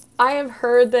 I have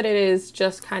heard that it is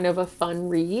just kind of a fun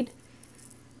read.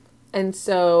 And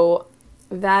so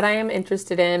that I am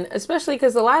interested in, especially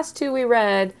because the last 2 we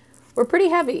read were pretty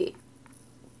heavy.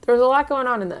 There was a lot going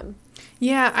on in them.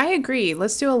 Yeah, I agree.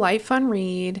 Let's do a light, fun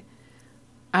read.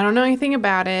 I don't know anything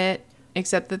about it,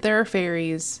 except that there are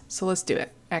fairies, so let's do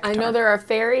it. ACOTAR. I know there are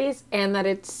fairies and that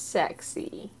it's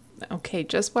sexy. Okay,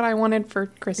 just what I wanted for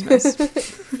Christmas.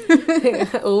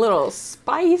 A little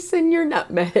spice in your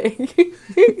nutmeg.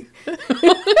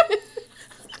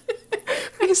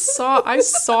 I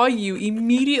saw you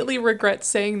immediately regret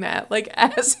saying that, like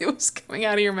as it was coming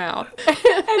out of your mouth.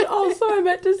 And also I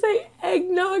meant to say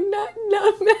eggnog, not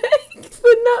nutmeg.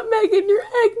 The nutmeg in your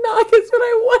eggnog is what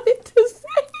I wanted to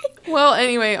say. Well,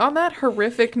 anyway, on that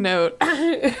horrific note,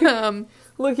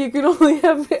 look, you can only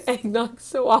have eggnog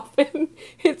so often.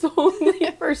 It's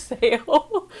only for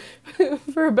sale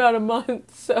for about a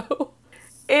month, so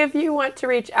if you want to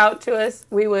reach out to us,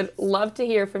 we would love to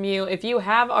hear from you. If you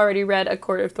have already read A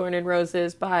Court of Thorn and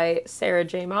Roses by Sarah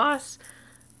J. Maas,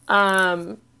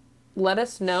 let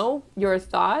us know your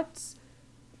thoughts,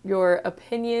 your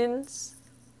opinions.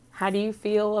 How do you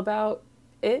feel about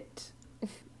it?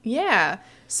 Yeah.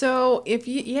 So if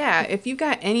you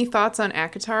got any thoughts on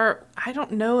ACOTAR, I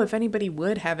don't know if anybody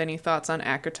would have any thoughts on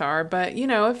ACOTAR, but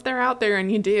if they're out there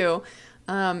and you do,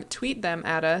 tweet them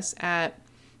at us at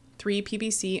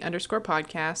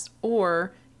 3pbc_podcast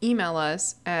or email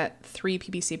us at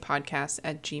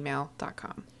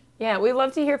 3pbcpodcast@gmail.com. Yeah, we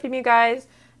love to hear from you guys.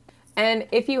 And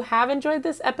if you have enjoyed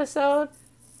this episode,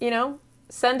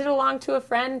 send it along to a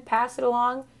friend, pass it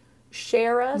along,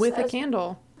 share us. With a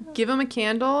candle. Give them a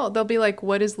candle. They'll be like,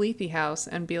 what is Lethe House?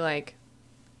 And be like,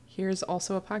 here's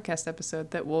also a podcast episode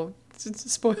that will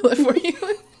spoil it for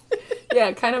you.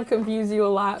 Yeah, kind of confuse you a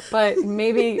lot, but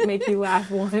maybe make you laugh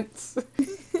once.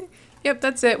 Yep,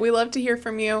 that's it. We love to hear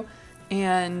from you.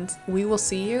 And we will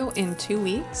see you in 2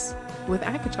 weeks with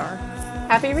ACOTAR.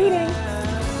 Happy reading!